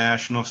yourself on a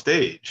national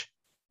stage.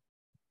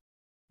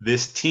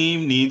 This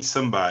team needs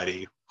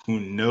somebody who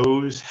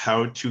knows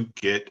how to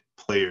get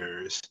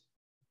players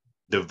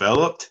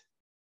developed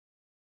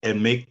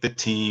and make the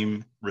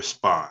team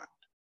respond.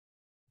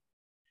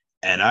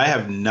 And I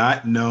have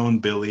not known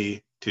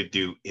Billy to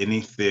do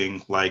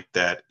anything like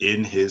that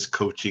in his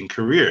coaching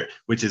career,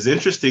 which is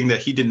interesting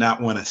that he did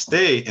not want to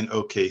stay in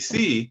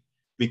OKC,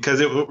 because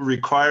it would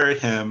require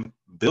him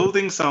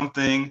building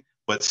something,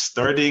 but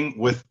starting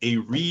with a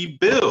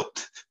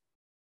rebuild.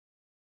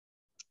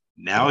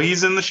 Now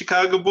he's in the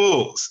Chicago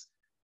Bulls,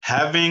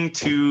 having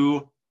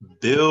to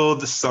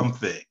build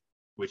something,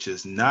 which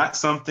is not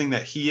something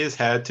that he has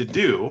had to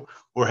do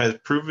or has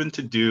proven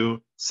to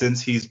do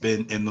since he's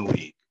been in the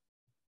league.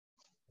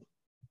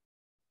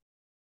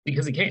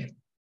 Because he can't.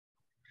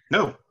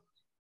 No.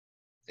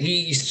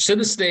 He should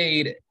have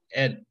stayed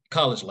at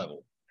college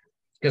level,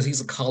 because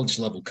he's a college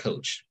level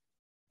coach.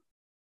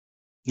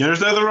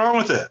 There's nothing wrong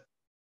with that.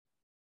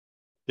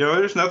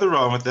 There's nothing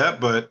wrong with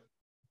that, but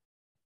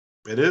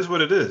it is what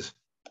it is.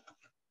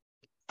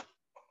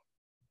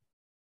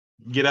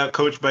 Get out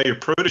coached by your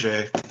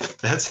protege.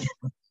 That's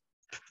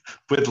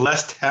with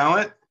less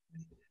talent.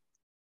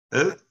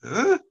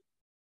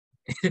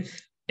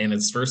 In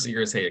his first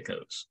year as head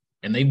coach.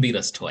 And they beat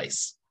us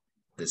twice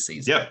this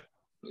season. Yep.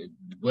 It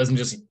wasn't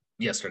just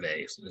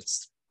yesterday.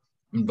 It's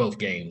in both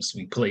games.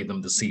 We played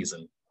them this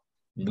season.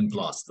 We've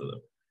lost to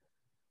them.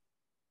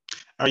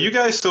 Are you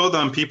guys sold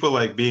on people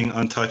like being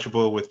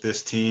untouchable with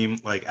this team,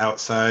 like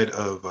outside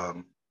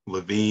of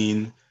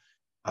Levine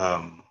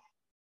and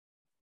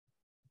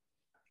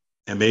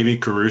maybe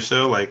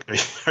Caruso? Like,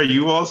 are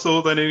you all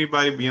sold on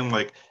anybody being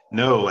like,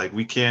 no, like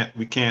we can't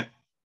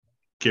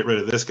get rid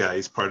of this guy.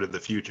 He's part of the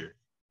future.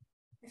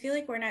 I feel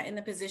like we're not in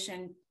the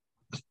position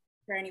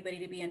for anybody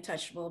to be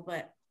untouchable,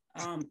 but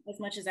as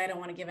much as I don't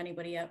want to give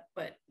anybody up,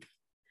 but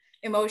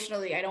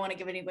emotionally, I don't want to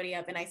give anybody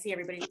up, and I see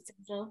everybody's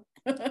potential.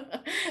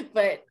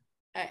 But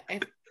I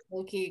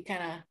low-key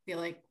kind of feel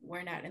like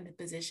we're not in the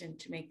position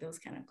to make those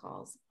kind of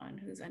calls on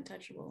who's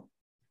untouchable.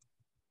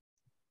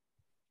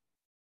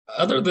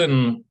 Other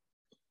than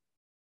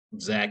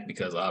Zach,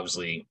 because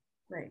obviously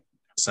right,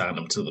 signed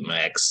him to the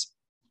max,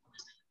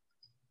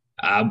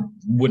 I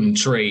wouldn't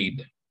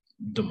trade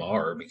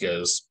DeMar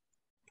because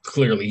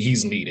clearly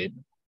he's needed.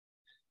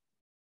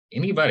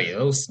 Anybody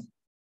else?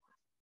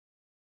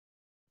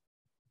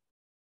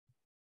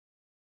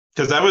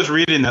 Because I was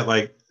reading that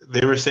like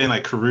they were saying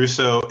like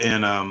Caruso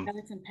and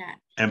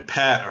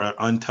Pat are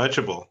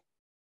untouchable,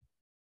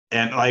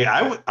 and like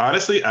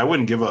I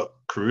wouldn't give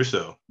up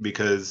Caruso,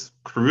 because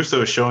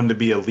Caruso is shown to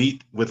be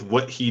elite with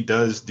what he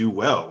does do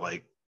well.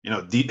 Like,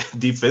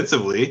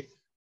 defensively,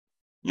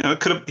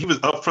 he was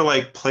up for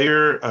like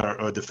player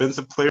or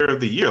defensive player of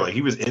the year. Like,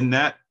 he was in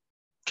that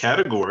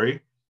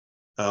category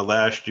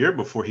last year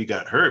before he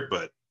got hurt.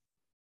 But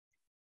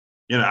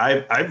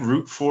I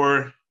root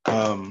for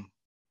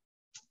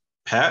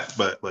Pat,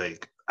 but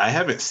like I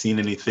haven't seen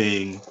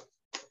anything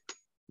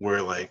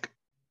where like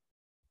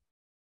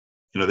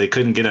they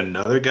couldn't get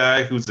another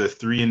guy who's a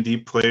 3-and-D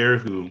player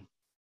who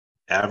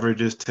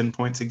averages 10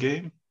 points a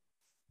game.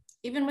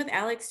 Even with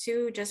Alex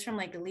too, just from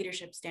like the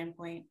leadership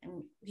standpoint,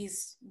 and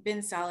he's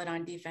been solid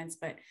on defense,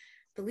 but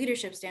the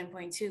leadership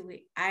standpoint too,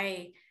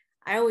 I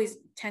always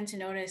tend to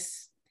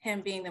notice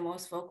him being the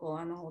most vocal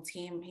on the whole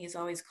team. He's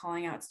always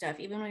calling out stuff.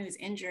 Even when he was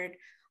injured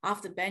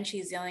off the bench,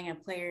 he's yelling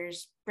at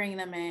players, bringing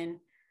them in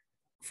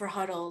for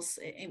huddles.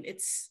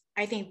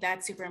 I think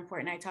that's super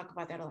important. I talk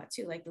about that a lot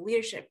too, like the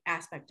leadership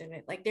aspect of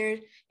it. Like there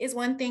is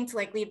one thing to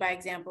like lead by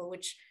example,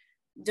 which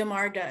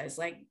DeMar does.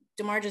 Like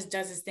DeMar just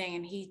does his thing,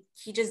 and he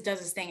just does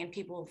his thing and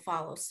people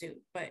follow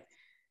suit. But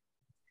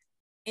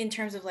in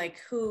terms of like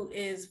who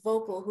is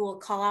vocal, who will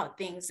call out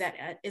things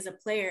that is a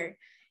player,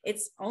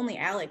 it's only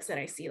Alex that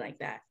I see like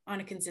that on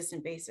a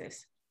consistent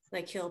basis.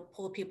 Like he'll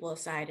pull people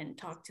aside and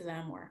talk to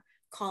them or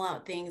call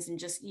out things and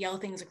just yell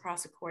things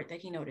across the court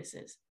that he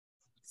notices.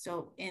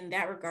 So in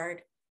that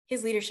regard,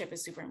 his leadership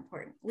is super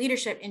important.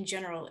 Leadership in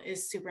general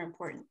is super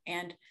important.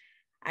 And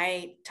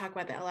I talk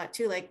about that a lot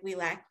too. Like we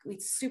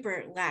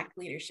super lack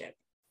leadership.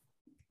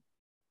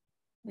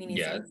 We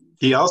need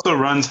He also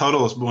runs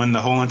huddles when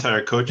the whole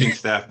entire coaching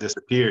staff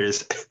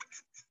disappears.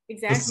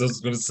 Exactly. I was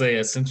going to say,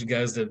 I sent you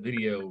guys that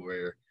video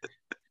where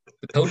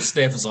the coach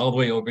staff is all the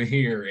way over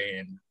here,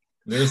 and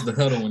there's the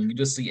huddle, and you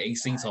just see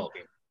AC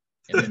talking.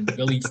 And then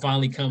Billy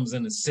finally comes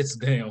in and sits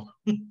down.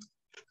 And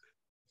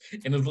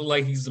it looks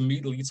like he's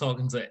immediately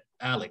talking to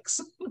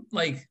Alex.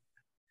 Like,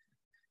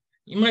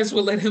 you might as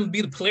well let him be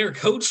the player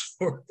coach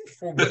for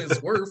what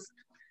it's worth.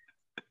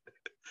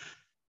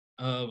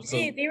 So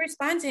they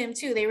respond to him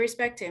too. They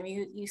respect him.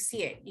 You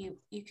see it.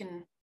 You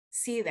can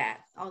see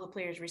that all the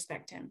players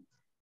respect him.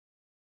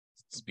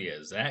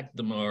 Yeah, Zach,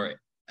 DeMar,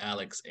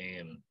 Alex,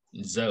 and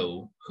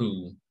Zoe,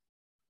 who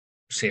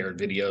shared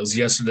videos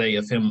yesterday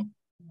of him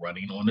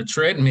running on the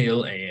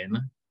treadmill and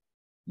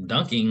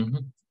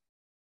dunking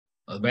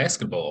a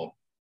basketball.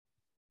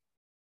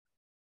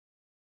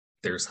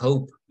 There's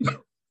hope.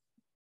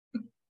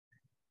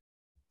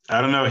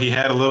 I don't know. He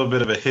had a little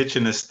bit of a hitch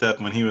in his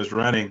step when he was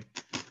running.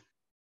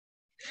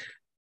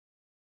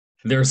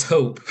 There's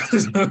hope.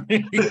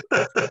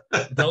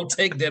 Don't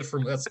take that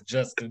from us,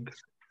 Justin.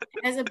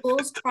 As a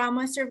Bulls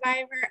trauma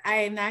survivor,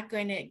 I'm not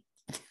going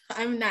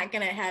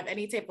to have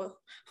any type of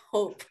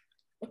hope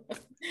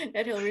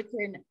that he'll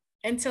return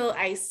until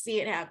I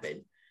see it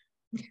happen.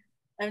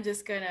 I'm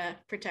just going to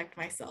protect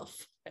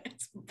myself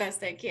as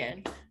best I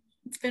can.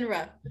 It's been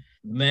rough.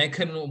 Man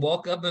couldn't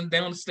walk up and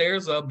down the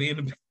stairs without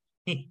being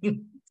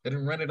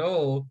couldn't run at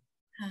all.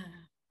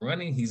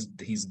 Running, he's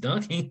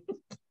dunking.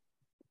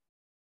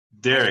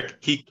 Derek,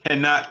 he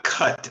cannot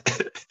cut.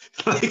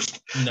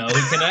 No,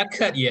 he cannot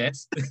cut yet.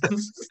 That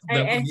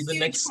would be the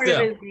next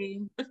step.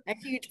 A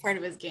huge part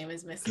of his game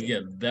is missing.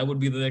 Yeah, that would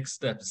be the next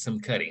step, is him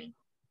cutting.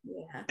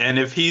 Yeah. And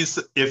if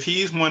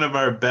he's one of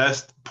our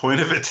best point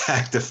of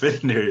attack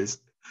defenders,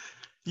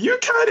 you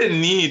kind of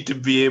need to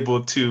be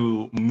able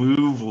to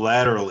move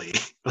laterally.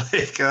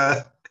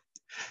 I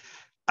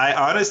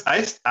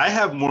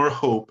have more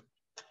hope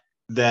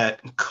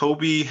that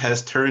Kobe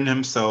has turned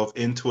himself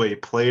into a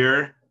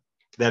player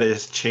that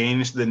has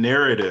changed the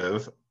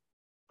narrative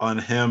on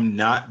him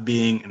not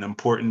being an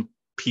important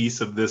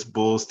piece of this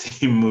Bulls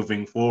team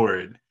moving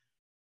forward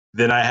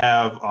than I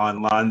have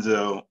on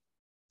Lonzo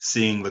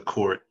seeing the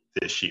court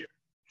this year.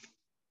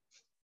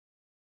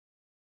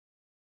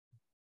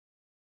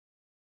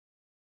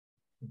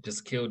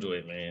 Just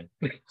killjoy, man.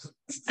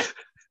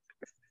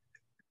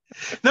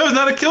 No, it's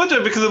not a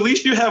killjoy because at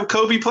least you have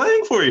Kobe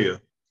playing for you.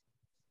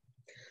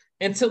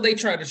 Until they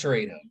try to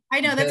trade him.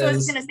 I know, that's what I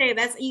was gonna say.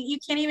 That's you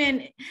can't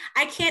even.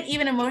 I can't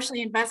even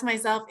emotionally invest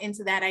myself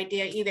into that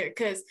idea either,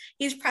 because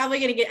he's probably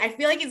gonna get. I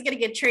feel like he's gonna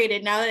get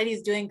traded now that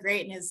he's doing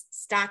great and his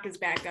stock is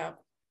back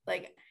up.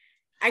 Like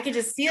I could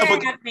just see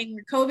that happening.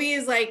 Kobe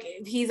is like,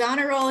 he's on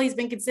a roll. He's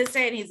been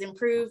consistent. He's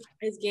improved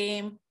his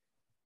game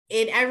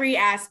in every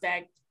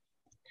aspect,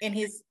 and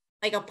he's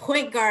like a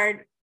point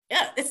guard.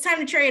 Yeah, it's time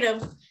to trade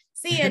him.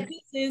 See ya,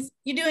 pieces.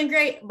 You're doing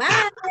great.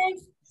 Bye.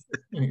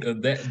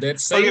 That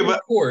same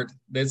report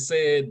that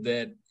said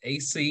that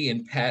AC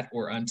and Pat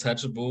were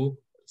untouchable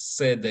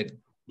said that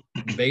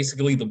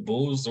basically the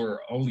Bulls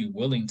are only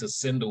willing to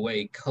send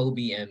away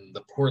Kobe and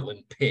the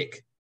Portland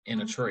pick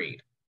in a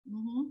trade.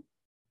 Mm-hmm.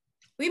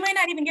 We might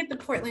not even get the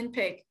Portland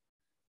pick.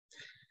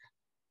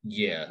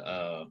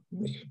 Yeah,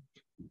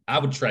 I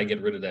would try to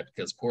get rid of that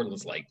because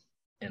Portland's like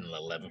in the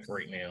 11th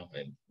right now,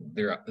 and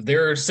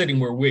they're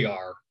sitting where we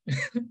are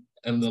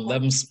in the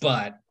 11th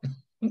spot.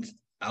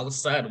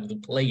 Outside of the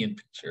play-in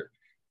picture.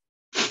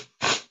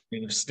 I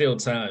mean, there's still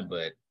time,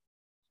 but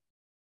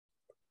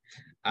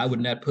I would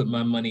not put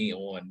my money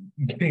on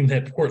getting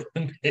that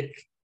Portland pick.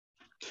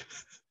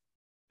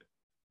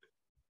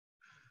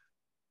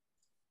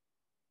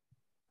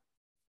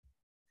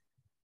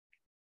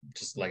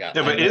 Just like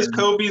but is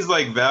Kobe's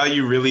like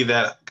value really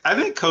that? I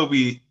think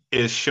Kobe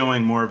is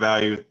showing more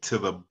value to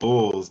the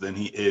Bulls than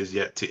he is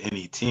yet to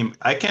any team.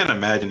 I can't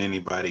imagine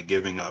anybody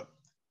giving up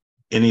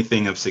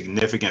anything of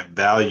significant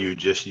value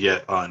just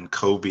yet on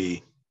Kobe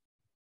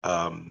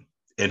and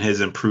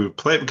his improved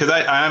play, because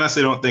I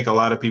honestly don't think a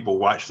lot of people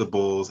watch the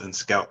Bulls and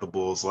scout the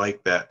Bulls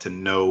like that to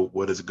know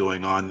what is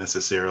going on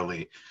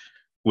necessarily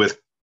with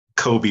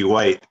Kobe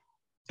White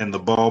and the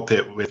ball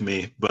pit with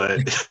me.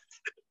 But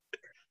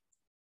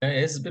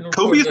It's been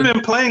Kobe's reported.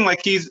 been playing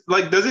like he's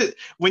like, does it,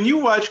 when you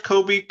watch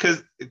Kobe,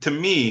 because to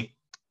me,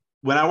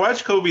 when I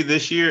watch Kobe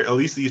this year, at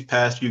least these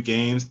past few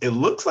games, it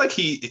looks like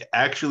he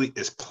actually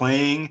is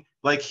playing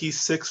like he's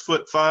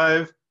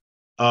 6'5".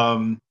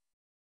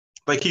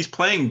 Like he's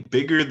playing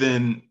bigger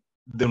than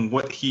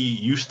what he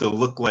used to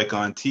look like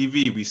on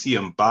TV. We see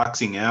him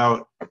boxing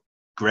out,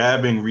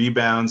 grabbing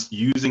rebounds,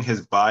 using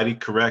his body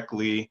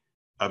correctly.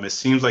 It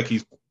seems like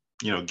he's,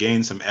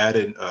 gained some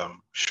added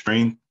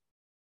strength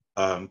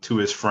to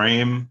his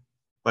frame.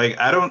 Like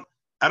I don't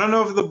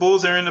know if the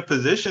Bulls are in a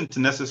position to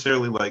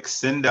necessarily like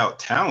send out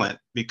talent,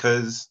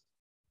 because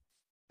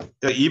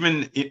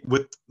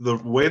with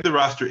the way the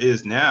roster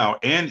is now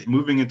and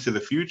moving into the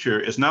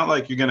future, it's not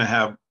like you're going to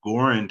have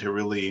Goran to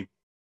really,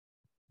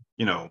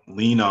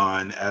 lean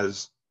on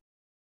as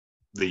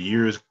the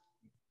years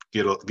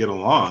get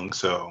along.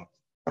 So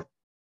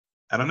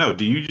I don't know.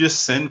 Do you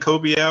just send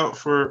Kobe out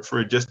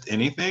for just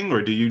anything,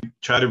 or do you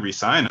try to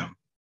re-sign him?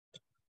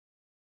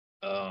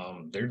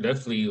 They're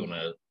definitely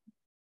gonna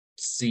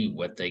see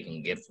what they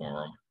can get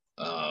for him.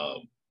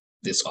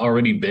 There's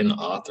already been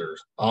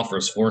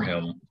offers for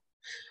him,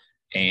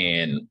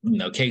 and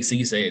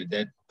KC said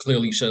that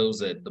clearly shows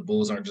that the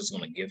Bulls aren't just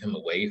going to give him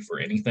away for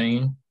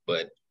anything.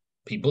 But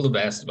people have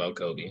asked about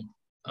Kobe.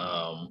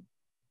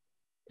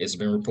 It's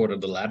been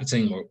reported a lot of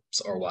teams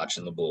are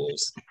watching the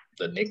Bulls.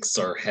 The Knicks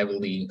are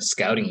heavily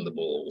scouting the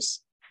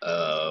Bulls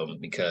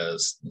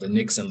because the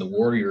Knicks and the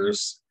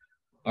Warriors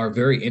are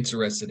very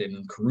interested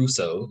in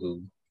Caruso,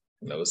 who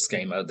it's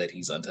came out that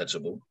he's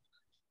untouchable.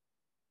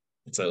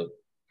 So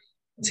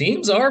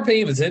teams are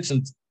paying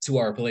attention to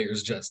our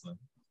players, Justin.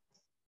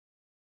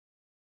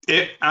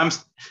 It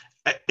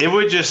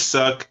would just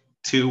suck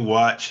to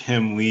watch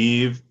him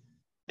leave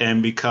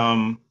and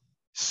become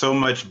so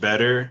much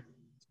better,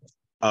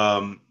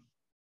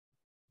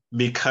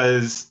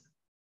 because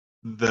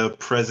the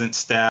present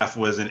staff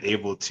wasn't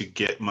able to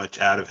get much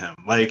out of him.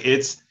 Like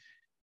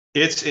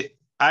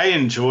I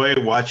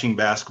enjoy watching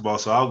basketball,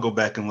 so I'll go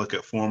back and look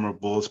at former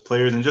Bulls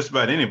players and just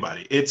about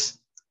anybody. It's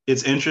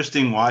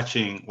interesting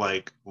watching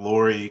like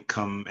Laurie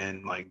come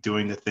and like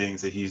doing the things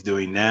that he's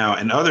doing now,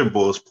 and other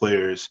Bulls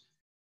players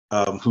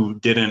who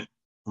didn't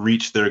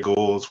reach their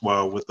goals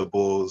while with the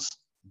Bulls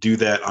do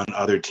that on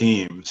other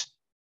teams.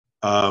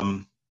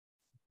 And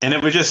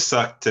it would just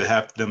suck to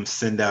have them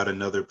send out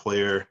another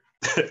player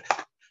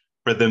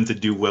for them to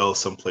do well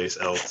someplace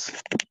else.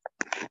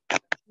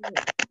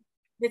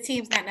 The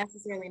team's not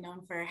necessarily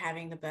known for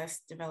having the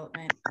best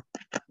development.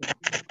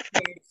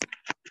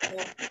 So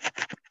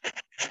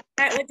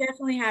that would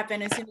definitely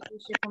happen as soon as we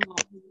ship him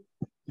out.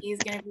 He's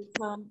going to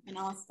become an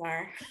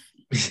all-star.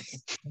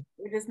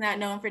 We're just not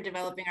known for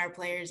developing our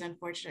players,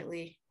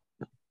 unfortunately.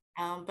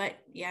 But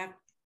yeah,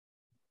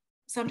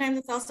 sometimes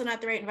it's also not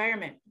the right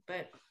environment,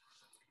 but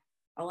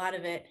a lot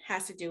of it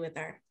has to do with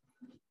our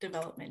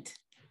development.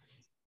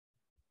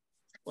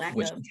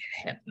 Which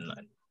have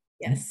none.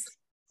 Yes.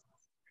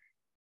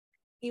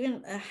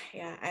 Even,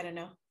 I don't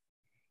know.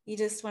 You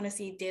just want to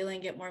see Dalen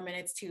get more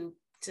minutes to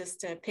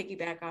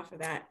piggyback off of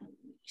that.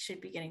 He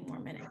should be getting more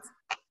minutes.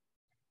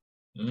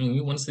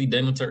 You want to see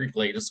Dalen Terry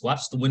play? Just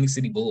watch the Windy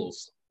City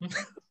Bulls.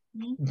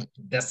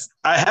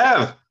 I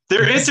have.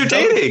 They're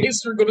entertaining.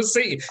 You're going to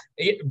see.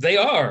 They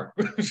are.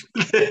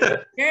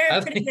 They're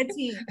a pretty good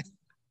team.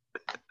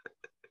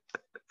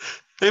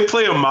 They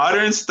play a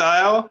modern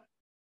style.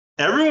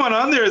 Everyone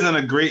on there isn't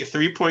a great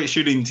three-point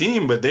shooting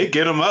team, but they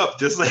get them up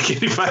just like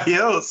anybody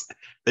else.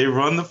 They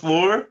run the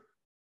floor.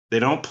 They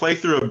don't play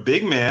through a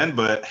big man,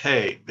 but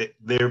hey,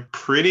 they're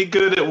pretty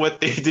good at what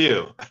they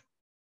do.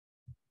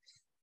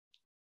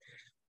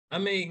 I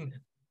mean,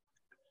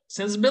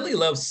 since Billy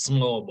loves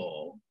small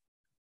ball,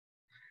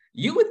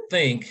 you would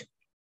think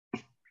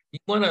you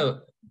want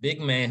a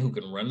big man who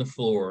can run the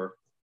floor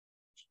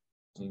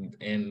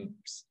and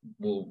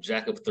will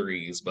jack up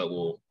threes, but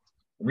will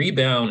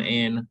rebound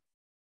and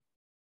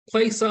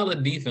play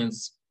solid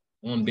defense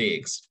on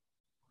bigs.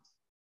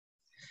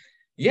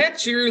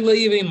 Yet you're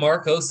leaving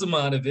Marko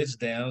Simonovic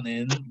down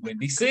in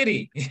Windy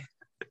City.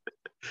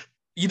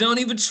 You don't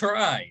even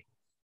try.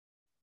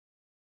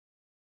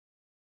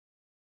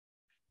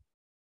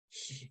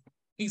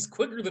 He's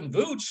quicker than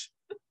Vooch.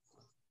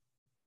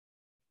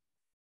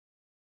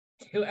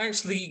 He'll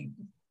actually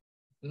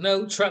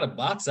try to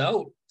box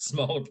out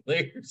smaller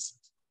players.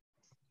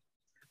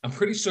 I'm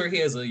pretty sure he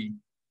has a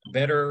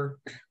better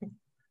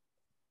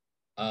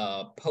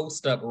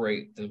post-up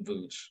rate than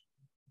Vooch.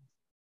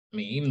 I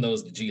mean, even though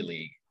it's the G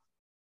League,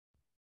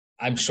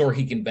 I'm sure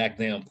he can back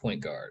down point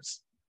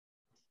guards.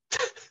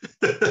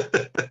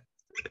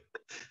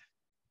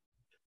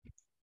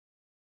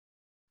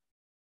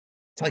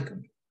 Like,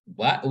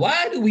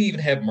 why do we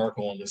even have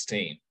Marko on this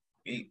team?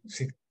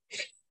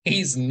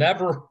 He's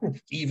never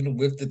even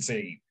with the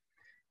team.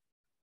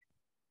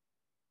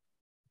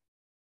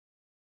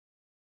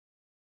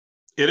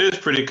 It is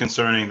pretty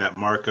concerning that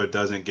Marko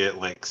doesn't get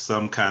like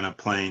some kind of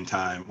playing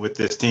time with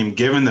this team,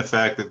 given the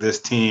fact that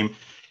this team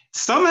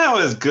somehow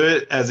is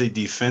good as a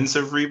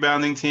defensive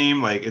rebounding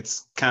team. Like,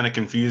 it's kind of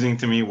confusing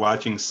to me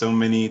watching so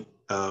many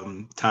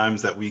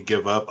times that we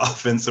give up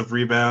offensive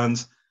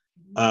rebounds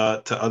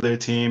to other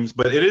teams.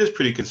 But it is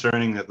pretty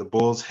concerning that the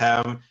Bulls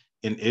have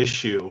an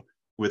issue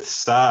with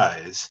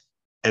size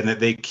and that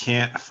they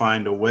can't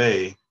find a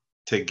way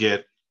to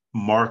get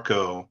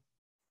Marco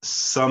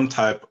some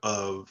type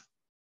of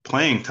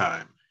playing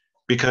time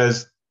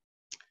because,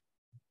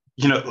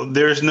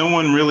 there's no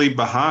one really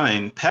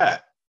behind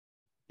Pat.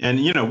 And,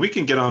 we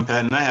can get on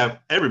Pat, and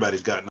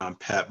everybody's gotten on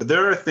Pat, but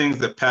there are things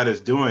that Pat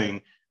is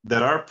doing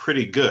that are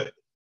pretty good.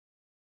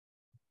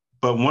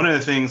 But one of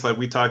the things like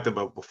we talked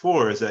about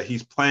before is that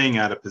he's playing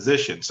out of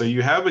position. So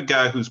you have a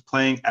guy who's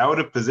playing out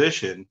of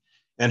position,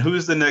 and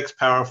who's the next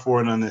power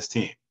forward on this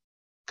team?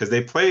 Because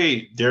they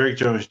play Derrick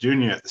Jones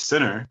Jr. at the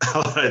center a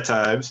lot of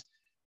times.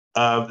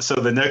 So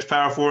the next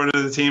power forward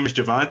of the team is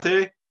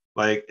Javante.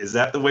 Like, is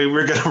that the way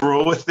we're going to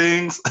roll with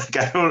things? Like,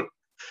 I don't.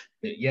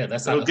 Yeah,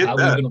 that's how we've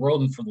been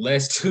rolling for the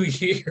last 2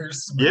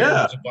 years.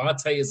 Yeah.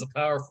 Javante is a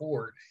power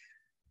forward.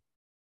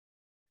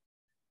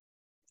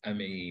 I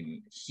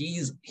mean,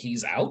 he's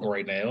out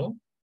right now.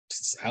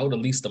 He's out at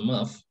least a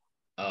month.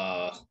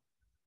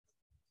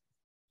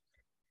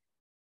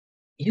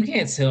 You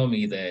can't tell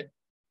me that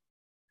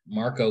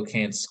Marco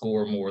can't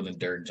score more than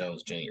Derrick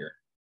Jones Jr.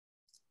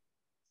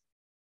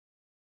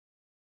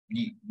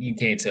 You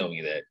can't tell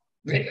me that.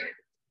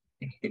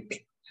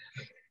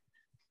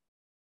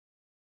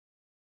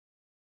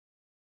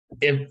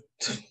 If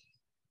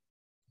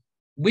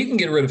we can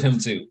get rid of him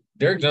too,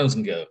 Derrick Jones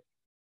can go.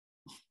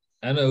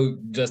 I know,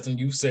 Justin,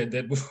 you said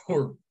that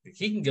before.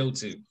 He can go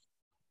too.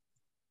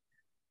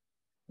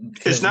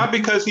 It's not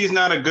because he's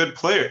not a good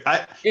player.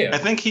 I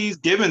think he's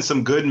given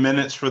some good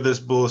minutes for this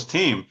Bulls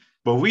team,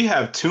 but we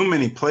have too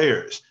many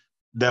players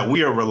that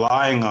we are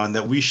relying on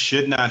that we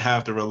should not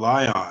have to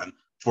rely on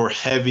for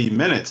heavy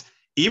minutes.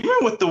 Even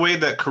with the way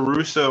that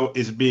Caruso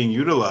is being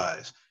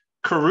utilized,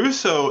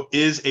 Caruso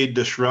is a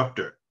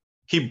disruptor.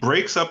 He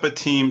breaks up a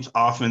team's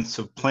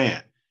offensive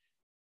plan.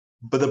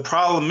 But the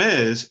problem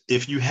is,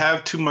 if you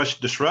have too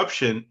much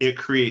disruption, it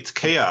creates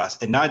chaos.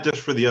 And not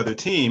just for the other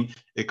team,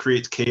 it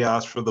creates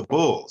chaos for the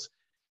Bulls.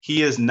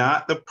 He is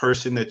not the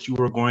person that you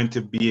are going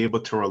to be able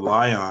to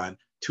rely on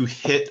to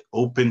hit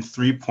open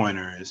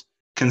three-pointers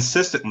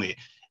consistently.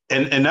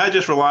 And not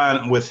just rely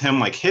on with him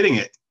like hitting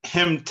it,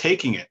 him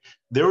taking it.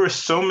 There were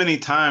so many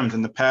times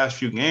in the past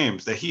few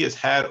games that he has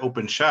had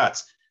open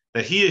shots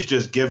that he has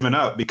just given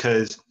up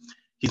because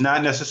he's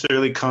not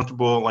necessarily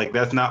comfortable. Like,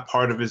 that's not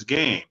part of his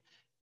game.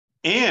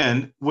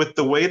 And with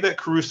the way that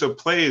Caruso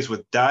plays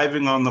with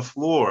diving on the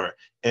floor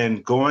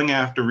and going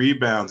after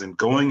rebounds and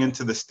going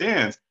into the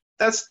stands,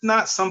 that's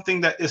not something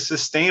that is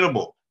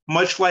sustainable.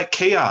 Much like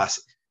chaos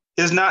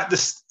is not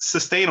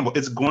sustainable.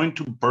 It's going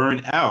to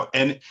burn out.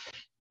 And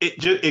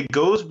it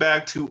goes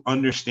back to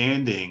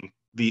understanding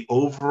the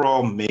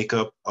overall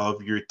makeup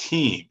of your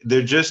team.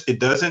 It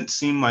doesn't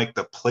seem like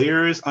the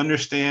players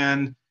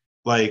understand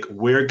like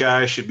where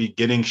guys should be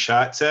getting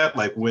shots at.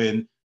 Like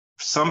when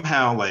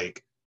somehow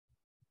like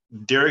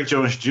Derrick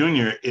Jones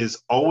Jr.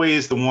 is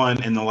always the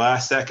one in the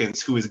last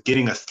seconds who is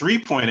getting a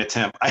three-point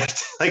attempt.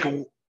 Like,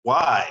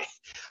 why?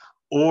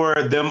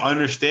 Or them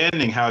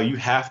understanding how you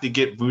have to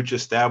get Vooch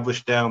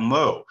established down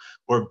low.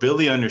 Or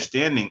Billy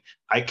understanding,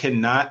 I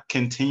cannot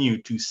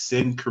continue to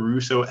send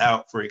Caruso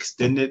out for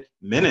extended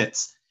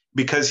minutes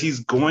because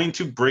he's going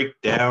to break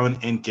down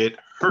and get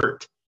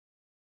hurt.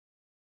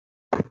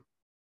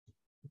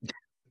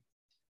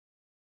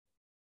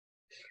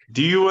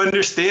 Do you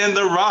understand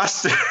the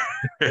roster?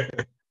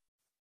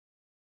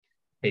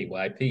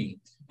 KYP.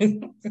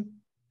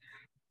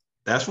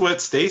 That's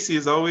what Stacy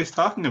is always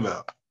talking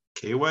about.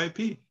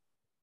 KYP.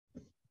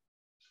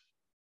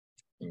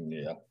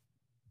 Yeah.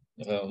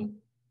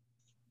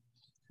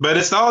 But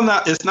it's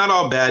not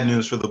all bad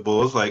news for the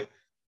Bulls. Like,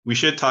 we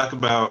should talk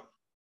about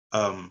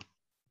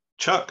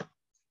Chuck.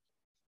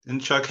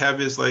 Didn't Chuck have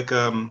his it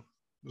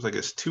was like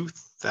his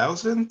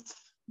 2000th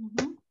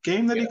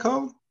game that he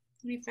called?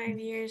 25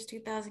 years,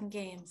 2,000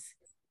 games.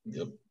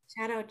 Yep.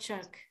 Shout out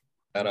Chuck.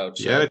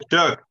 Yeah,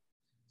 Chuck.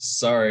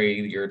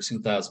 Sorry, your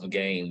 2000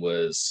 game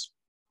was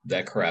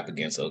that crap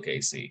against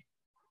OKC.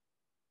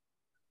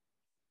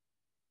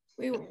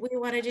 We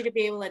wanted you to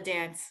be able to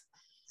dance.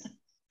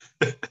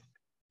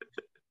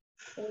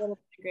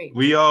 Great.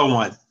 We all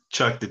want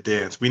Chuck to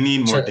dance. We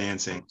need more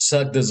dancing.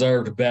 Chuck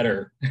deserved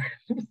better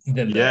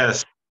than that.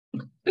 Yes.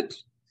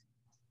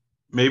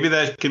 Maybe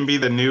that can be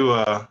the new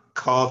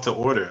call to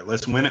order.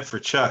 Let's win it for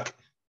Chuck.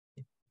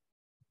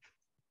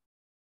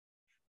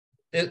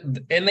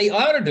 And they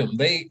honored him.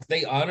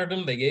 They honored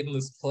him. They gave him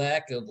this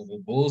plaque of a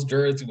Bulls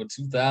jersey with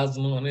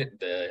 2000 on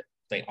it.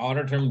 They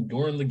honored him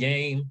during the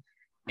game,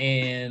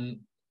 and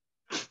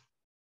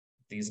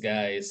these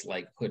guys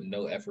put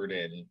no effort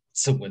in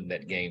to win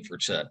that game for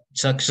Chuck.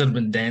 Chuck should have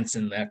been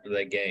dancing after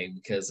that game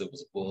because it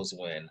was a Bulls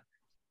win.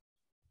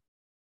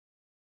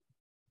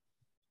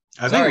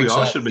 I think we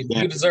all should be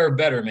dancing. You deserve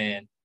better,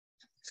 man.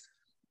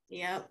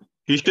 Yep.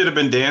 He should have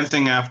been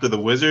dancing after the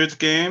Wizards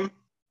game.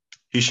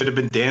 He should have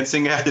been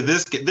dancing after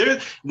this game.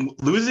 They're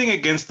losing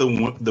against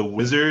the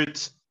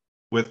Wizards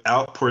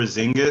without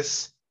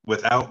Porzingis,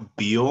 without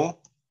Beal.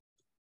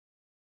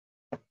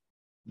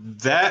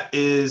 That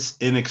is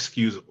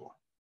inexcusable.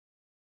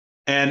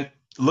 And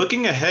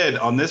looking ahead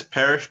on this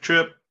Paris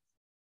trip,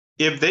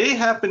 if they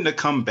happen to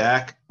come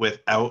back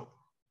without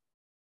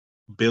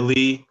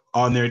Billy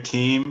on their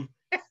team,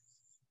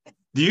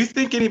 do you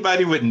think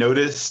anybody would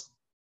notice?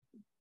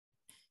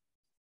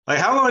 Like,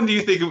 how long do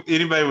you think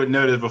anybody would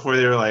notice before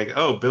they were like,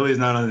 oh, Billy's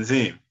not on the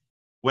team?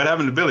 What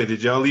happened to Billy?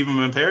 Did y'all leave him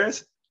in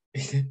Paris?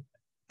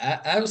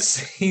 I've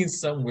seen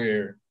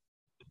somewhere,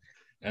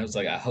 I was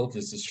like, I hope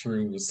this is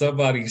true.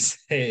 Somebody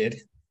said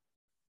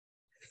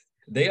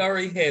they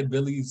already had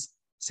Billy's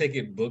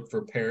ticket booked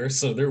for Paris,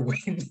 so they're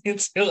waiting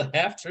until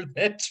after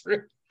that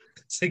trip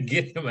to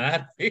get him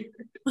out of here.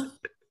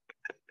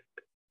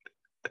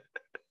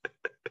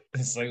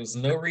 It's like, there's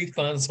no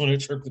refunds on a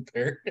trip to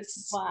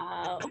Paris.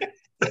 Wow.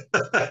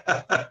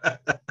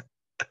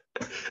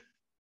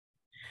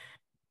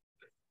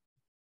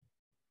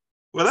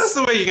 Well, that's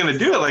the way you're going to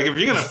do it. Like, if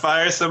you're going to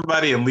fire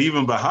somebody and leave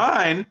them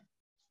behind,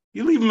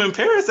 you leave them in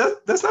Paris.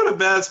 That's not a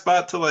bad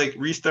spot to, like,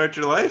 restart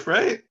your life,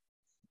 right?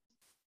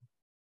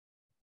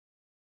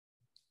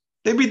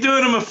 They'd be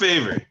doing them a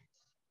favor.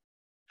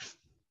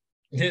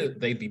 Yeah,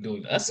 they'd be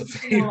doing us a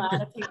favor. A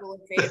lot of people a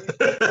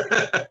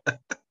favor.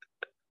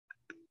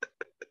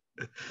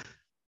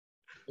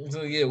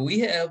 So, yeah, we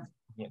have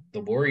the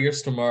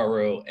Warriors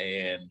tomorrow,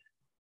 and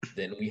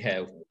then we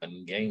have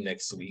one game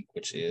next week,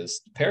 which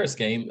is the Paris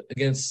game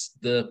against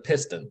the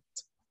Pistons,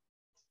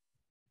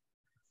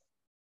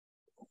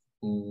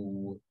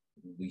 who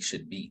we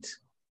should beat.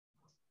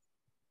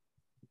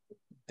 I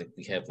think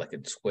we have like a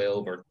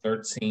 12 or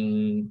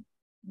 13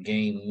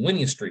 game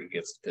winning streak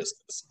against the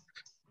Pistons.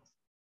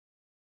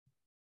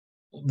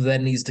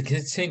 That needs to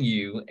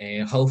continue,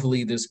 and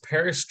hopefully this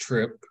Paris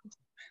trip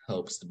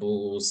helps the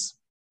Bulls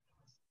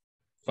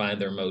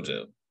find their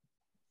mojo.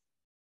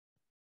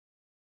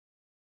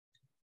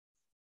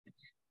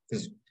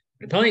 Because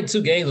playing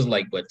 2 games was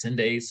like, what, 10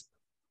 days?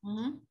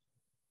 Mm-hmm.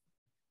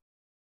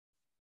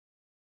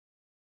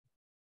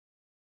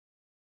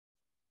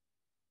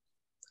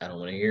 I don't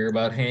want to hear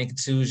about hand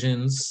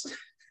contusions.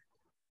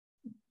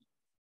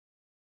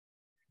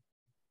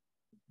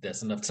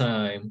 That's enough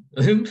time.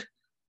 Put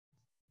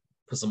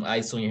some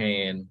ice on your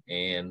hand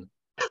and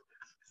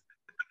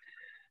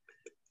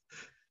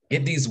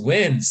get these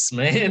wins,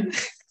 man.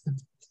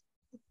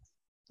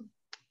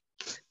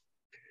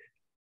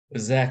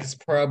 Zach is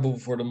probable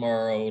for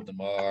tomorrow.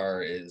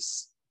 DeMar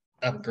is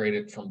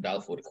upgraded from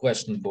doubtful to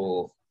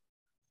questionable,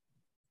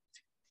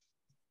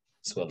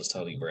 as well as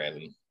Tony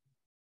Bradley.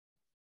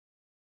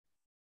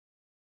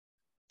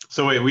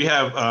 So wait, we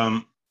have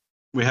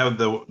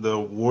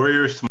the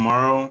Warriors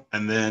tomorrow,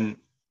 and then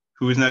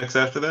who's next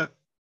after that?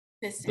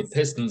 Pistons. The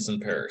Pistons in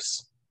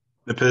Paris.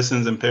 The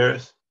Pistons in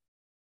Paris.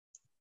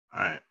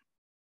 All right.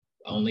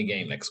 Only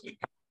game next week.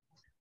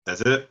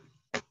 That's it.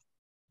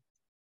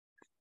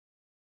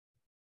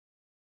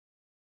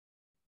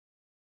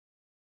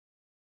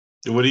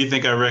 What do you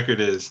think our record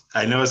is?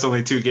 I know it's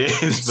only 2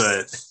 games,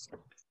 but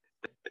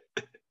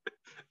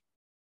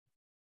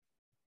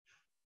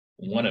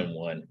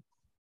 1-1.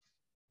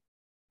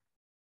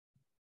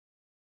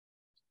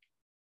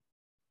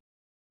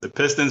 the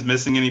Pistons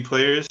missing any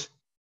players?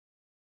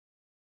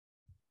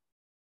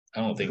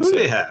 I don't think Who so. do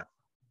they have?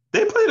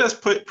 They played us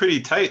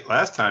pretty tight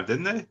last time,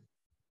 didn't they?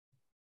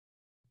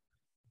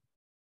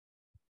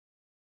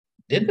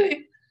 Did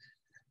they?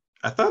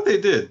 I thought they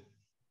did.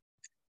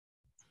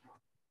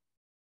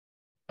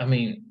 I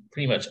mean,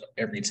 pretty much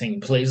every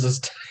team plays this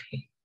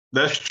time.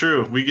 That's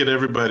true. We get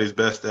everybody's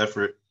best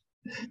effort.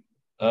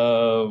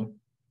 Where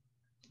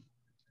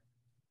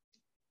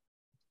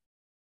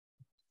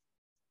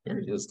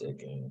is that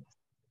game?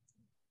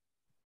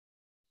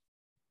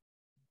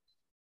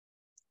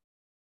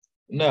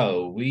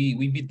 No, we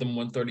beat them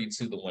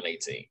 132 to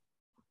 118.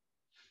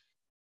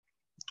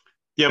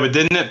 Yeah, but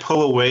didn't it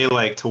pull away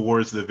like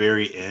towards the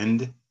very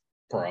end?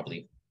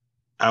 Probably.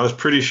 I was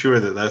pretty sure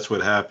that that's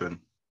what happened.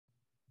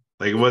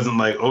 Like, it wasn't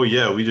like, oh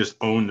yeah, we just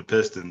owned the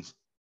Pistons.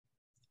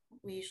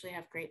 We usually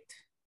have great.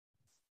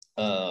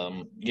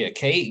 Yeah,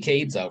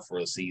 Cade's out for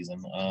a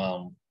season.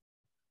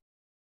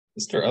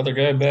 Is their other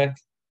guy back?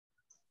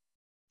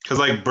 Because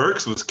like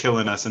Burks was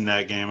killing us in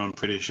that game, I'm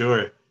pretty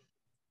sure.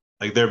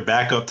 Like, they're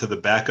backup to the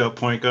backup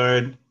point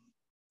guard.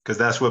 Because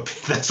that's what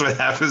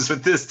happens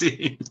with this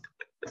team.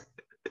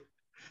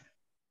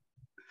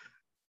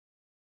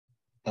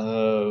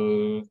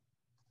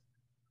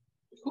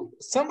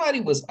 Somebody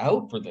was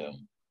out for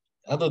them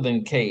other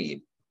than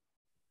Cade.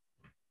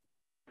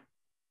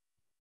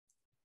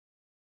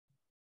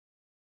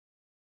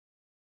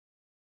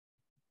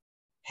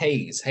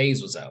 Hayes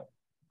was out.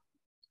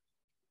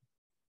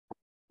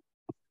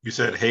 You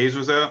said Hayes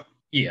was out?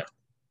 Yeah.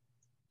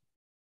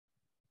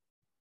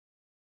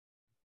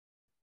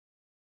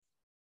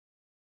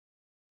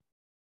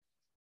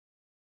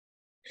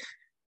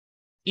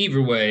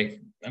 Either way,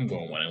 I'm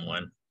going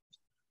 1-1.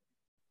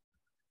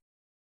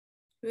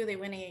 Who are they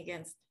winning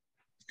against?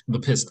 The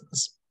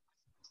Pistons.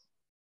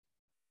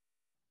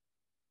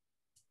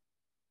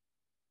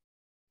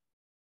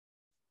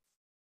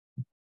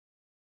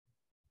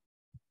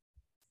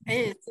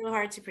 It is so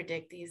hard to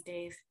predict these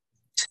days.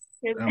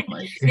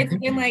 Like, It's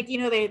been like, you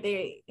know,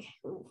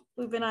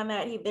 we've been on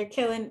that. They're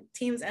killing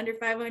teams under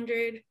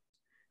 500.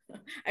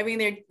 I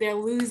mean, they're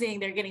losing.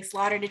 They're getting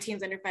slaughtered to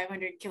teams under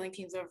 500, killing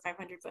teams over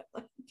 500. But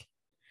like,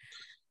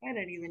 I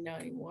don't even know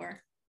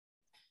anymore.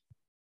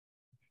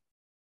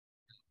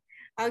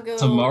 I'll go.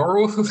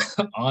 Tomorrow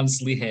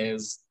honestly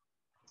has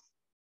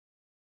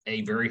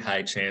a very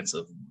high chance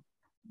of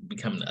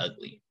becoming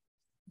ugly.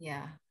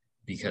 Yeah.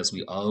 Because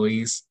we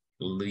always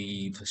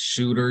leave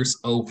shooters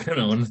open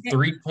on the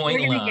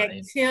 3-point line. We're gonna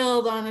get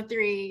killed on the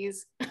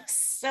threes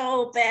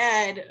so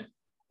bad.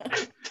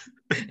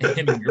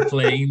 And you're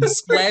playing the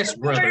Splash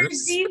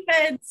Brothers.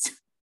 Defense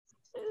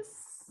is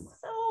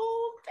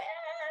so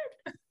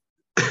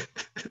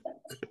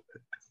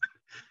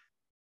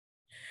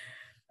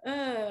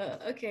bad.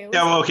 Okay.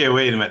 Yeah, well, okay,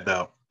 wait a minute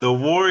though. The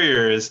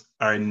Warriors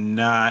are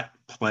not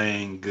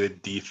playing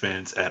good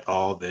defense at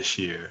all this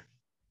year.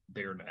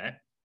 They're not.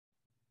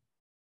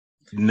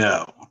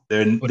 No,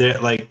 they're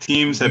like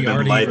teams have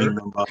been lighting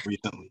them up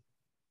recently.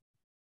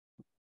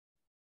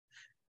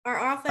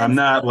 Our offense. I'm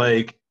not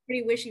like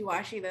pretty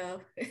wishy-washy though.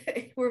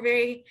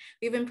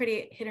 We've been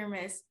pretty hit or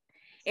miss.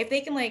 If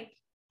we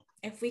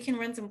can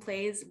run some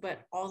plays,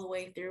 but all the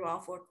way through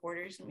all 4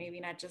 quarters, maybe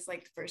not just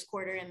like the first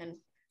quarter and then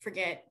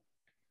forget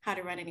how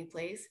to run any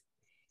plays.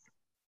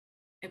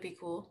 It'd be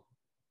cool.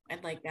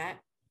 I'd like that.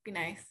 Be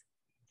nice.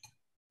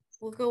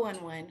 We'll go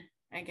 1-1,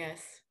 I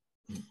guess.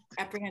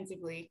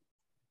 Apprehensively.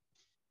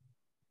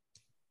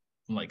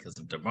 Like, because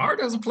if DeMar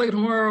doesn't play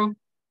tomorrow,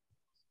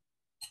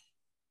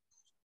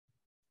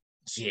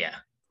 yeah,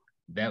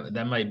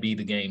 that might be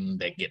the game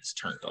that gets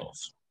turned off.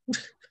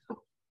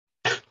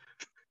 I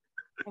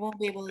won't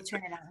be able to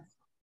turn it off.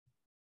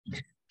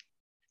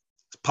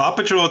 It's Paw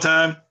Patrol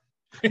time.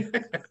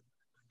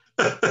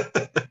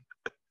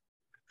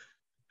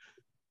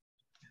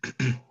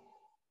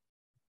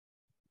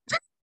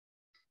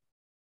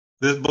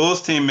 This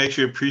Bulls team makes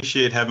you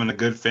appreciate having a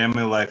good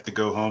family life to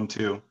go home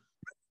to.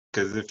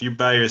 Because if you're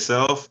by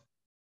yourself,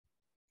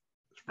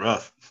 it's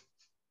rough.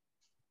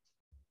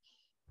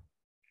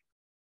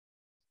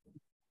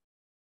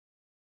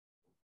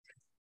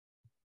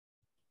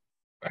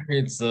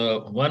 It's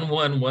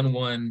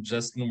 1-1-1-1.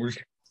 Justin,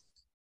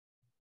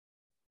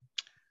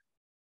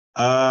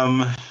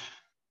 I'm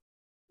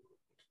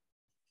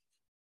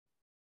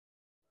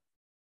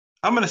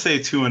gonna say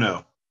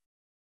 2-0.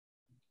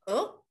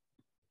 Oh.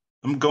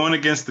 I'm going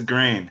against the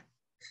grain.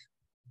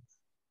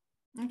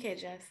 Okay,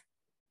 Jeff.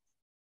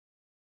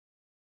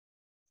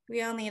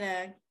 We all need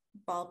a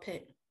ball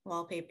pit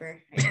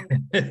wallpaper. I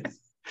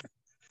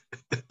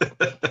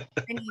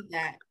need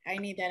that. I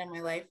need that in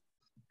my life.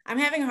 I'm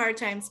having a hard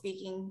time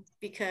speaking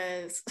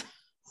because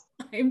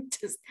I'm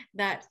just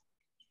not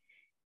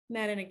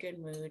in a good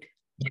mood.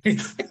 I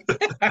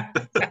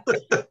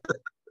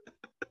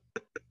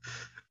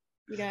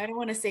don't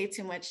want to say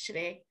too much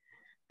today.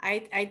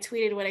 I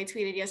tweeted what I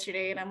tweeted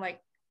yesterday and I'm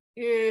like,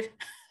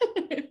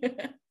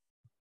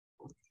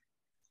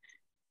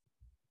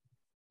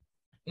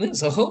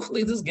 So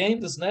hopefully this game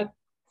does not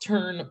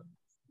turn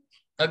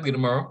ugly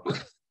tomorrow.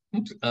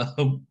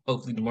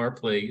 Hopefully DeMar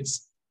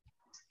plays.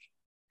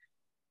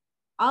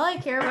 All I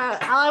care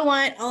about, all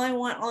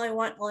I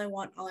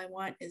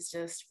want is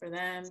just for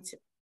them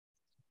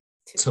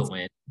to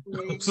win.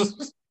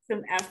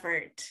 Some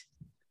effort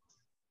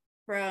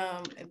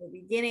from the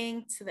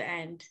beginning to the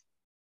end.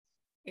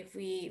 If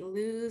we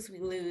lose, we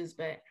lose,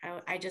 but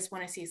I just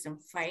want to see some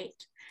fight.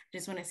 I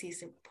just want to see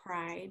some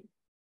pride.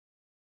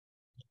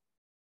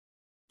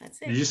 That's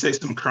it. Did you say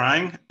some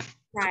crying?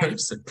 Pride.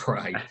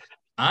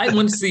 I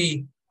want to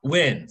see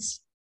wins.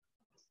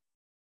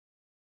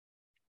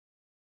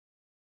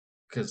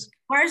 Because the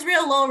bar's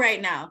real low right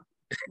now.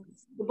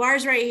 The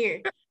bar's right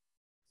here.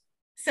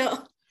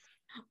 So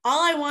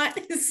all I want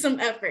is some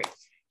effort.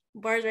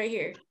 The bar's right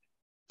here.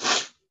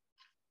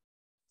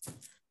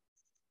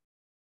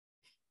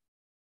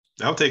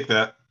 I'll take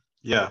that.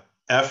 Yeah.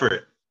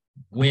 Effort.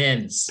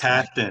 Wins.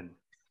 Passion.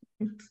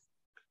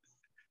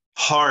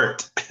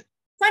 Heart.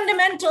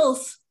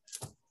 Fundamentals.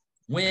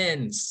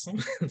 Wins.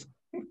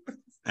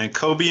 And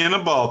Kobe in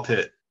a ball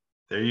pit.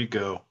 There you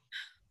go.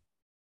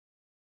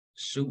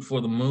 Shoot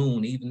for the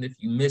moon, even if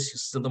you miss, you're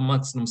still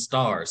amongst them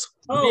stars.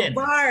 Oh, Win.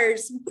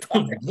 bars.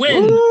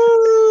 Win.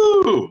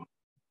 Woo!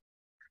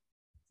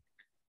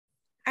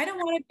 I don't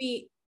want to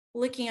be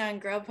looking on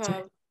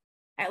Grubhub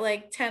at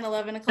like 10,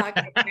 11 o'clock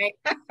at night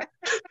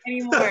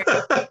anymore.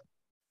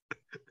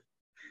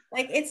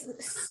 Like, it's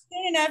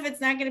soon enough,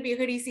 it's not going to be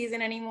hoodie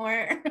season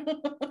anymore.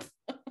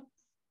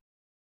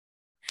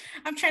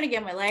 I'm trying to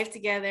get my life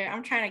together.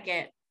 I'm trying to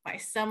get my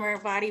summer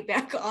body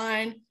back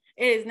on.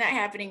 It is not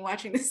happening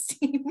watching this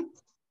team.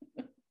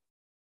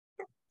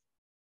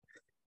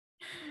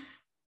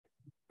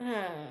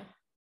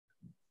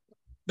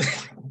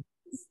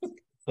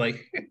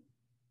 Like,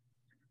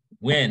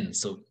 win.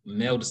 So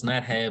Mel does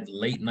not have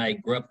late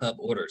night Grubhub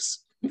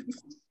orders.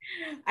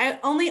 I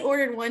only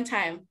ordered one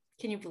time.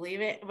 Can you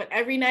believe it? But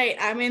every night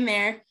I'm in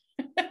there.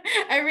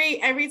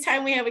 every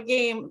time we have a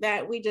game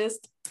that we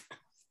just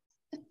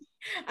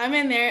I'm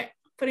in there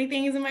putting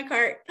things in my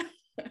cart.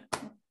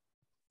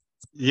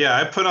 Yeah,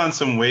 I put on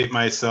some weight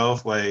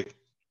myself. Like,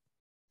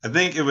 I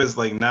think it was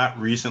like not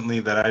recently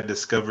that I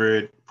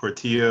discovered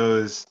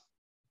Portillo's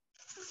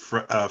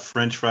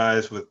French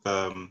fries with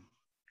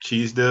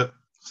cheese dip.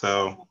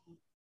 So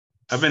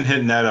I've been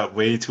hitting that up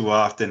way too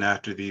often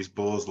after these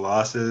Bulls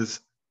losses.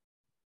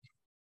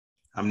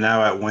 I'm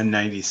now at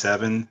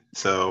 197.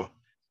 So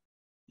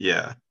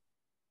yeah,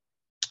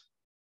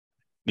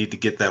 need to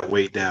get that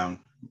weight down.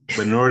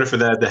 But in order for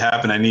that to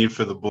happen, I need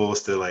for the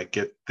Bulls to like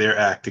get their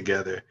act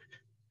together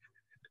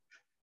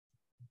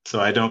so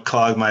I don't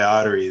clog my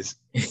arteries.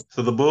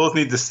 So the Bulls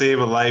need to save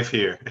a life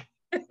here.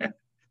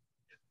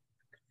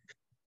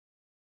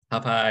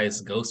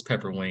 Popeye's ghost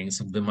pepper wings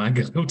have been my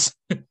go-to.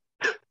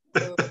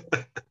 That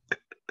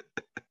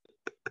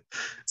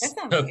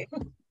sounds good.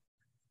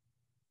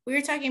 We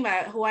were talking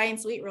about Hawaiian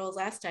sweet rolls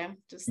last time.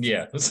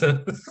 Yeah.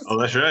 Oh,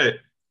 that's right.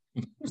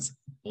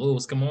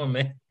 Bulls, come on,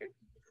 man.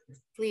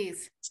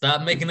 Please.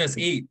 Stop making us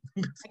eat.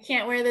 I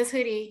can't wear this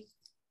hoodie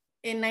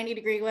in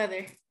 90-degree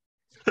weather.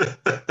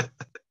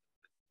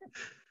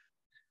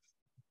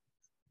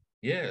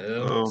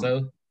 Yeah.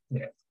 So,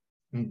 yeah.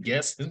 I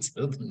guess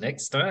until the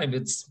next time,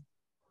 it's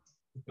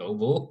go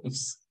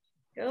Bulls.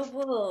 Go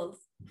Bulls.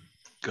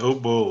 Go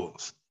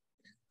Bulls.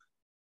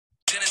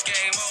 Then it's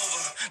game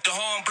over. The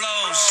horn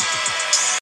blows.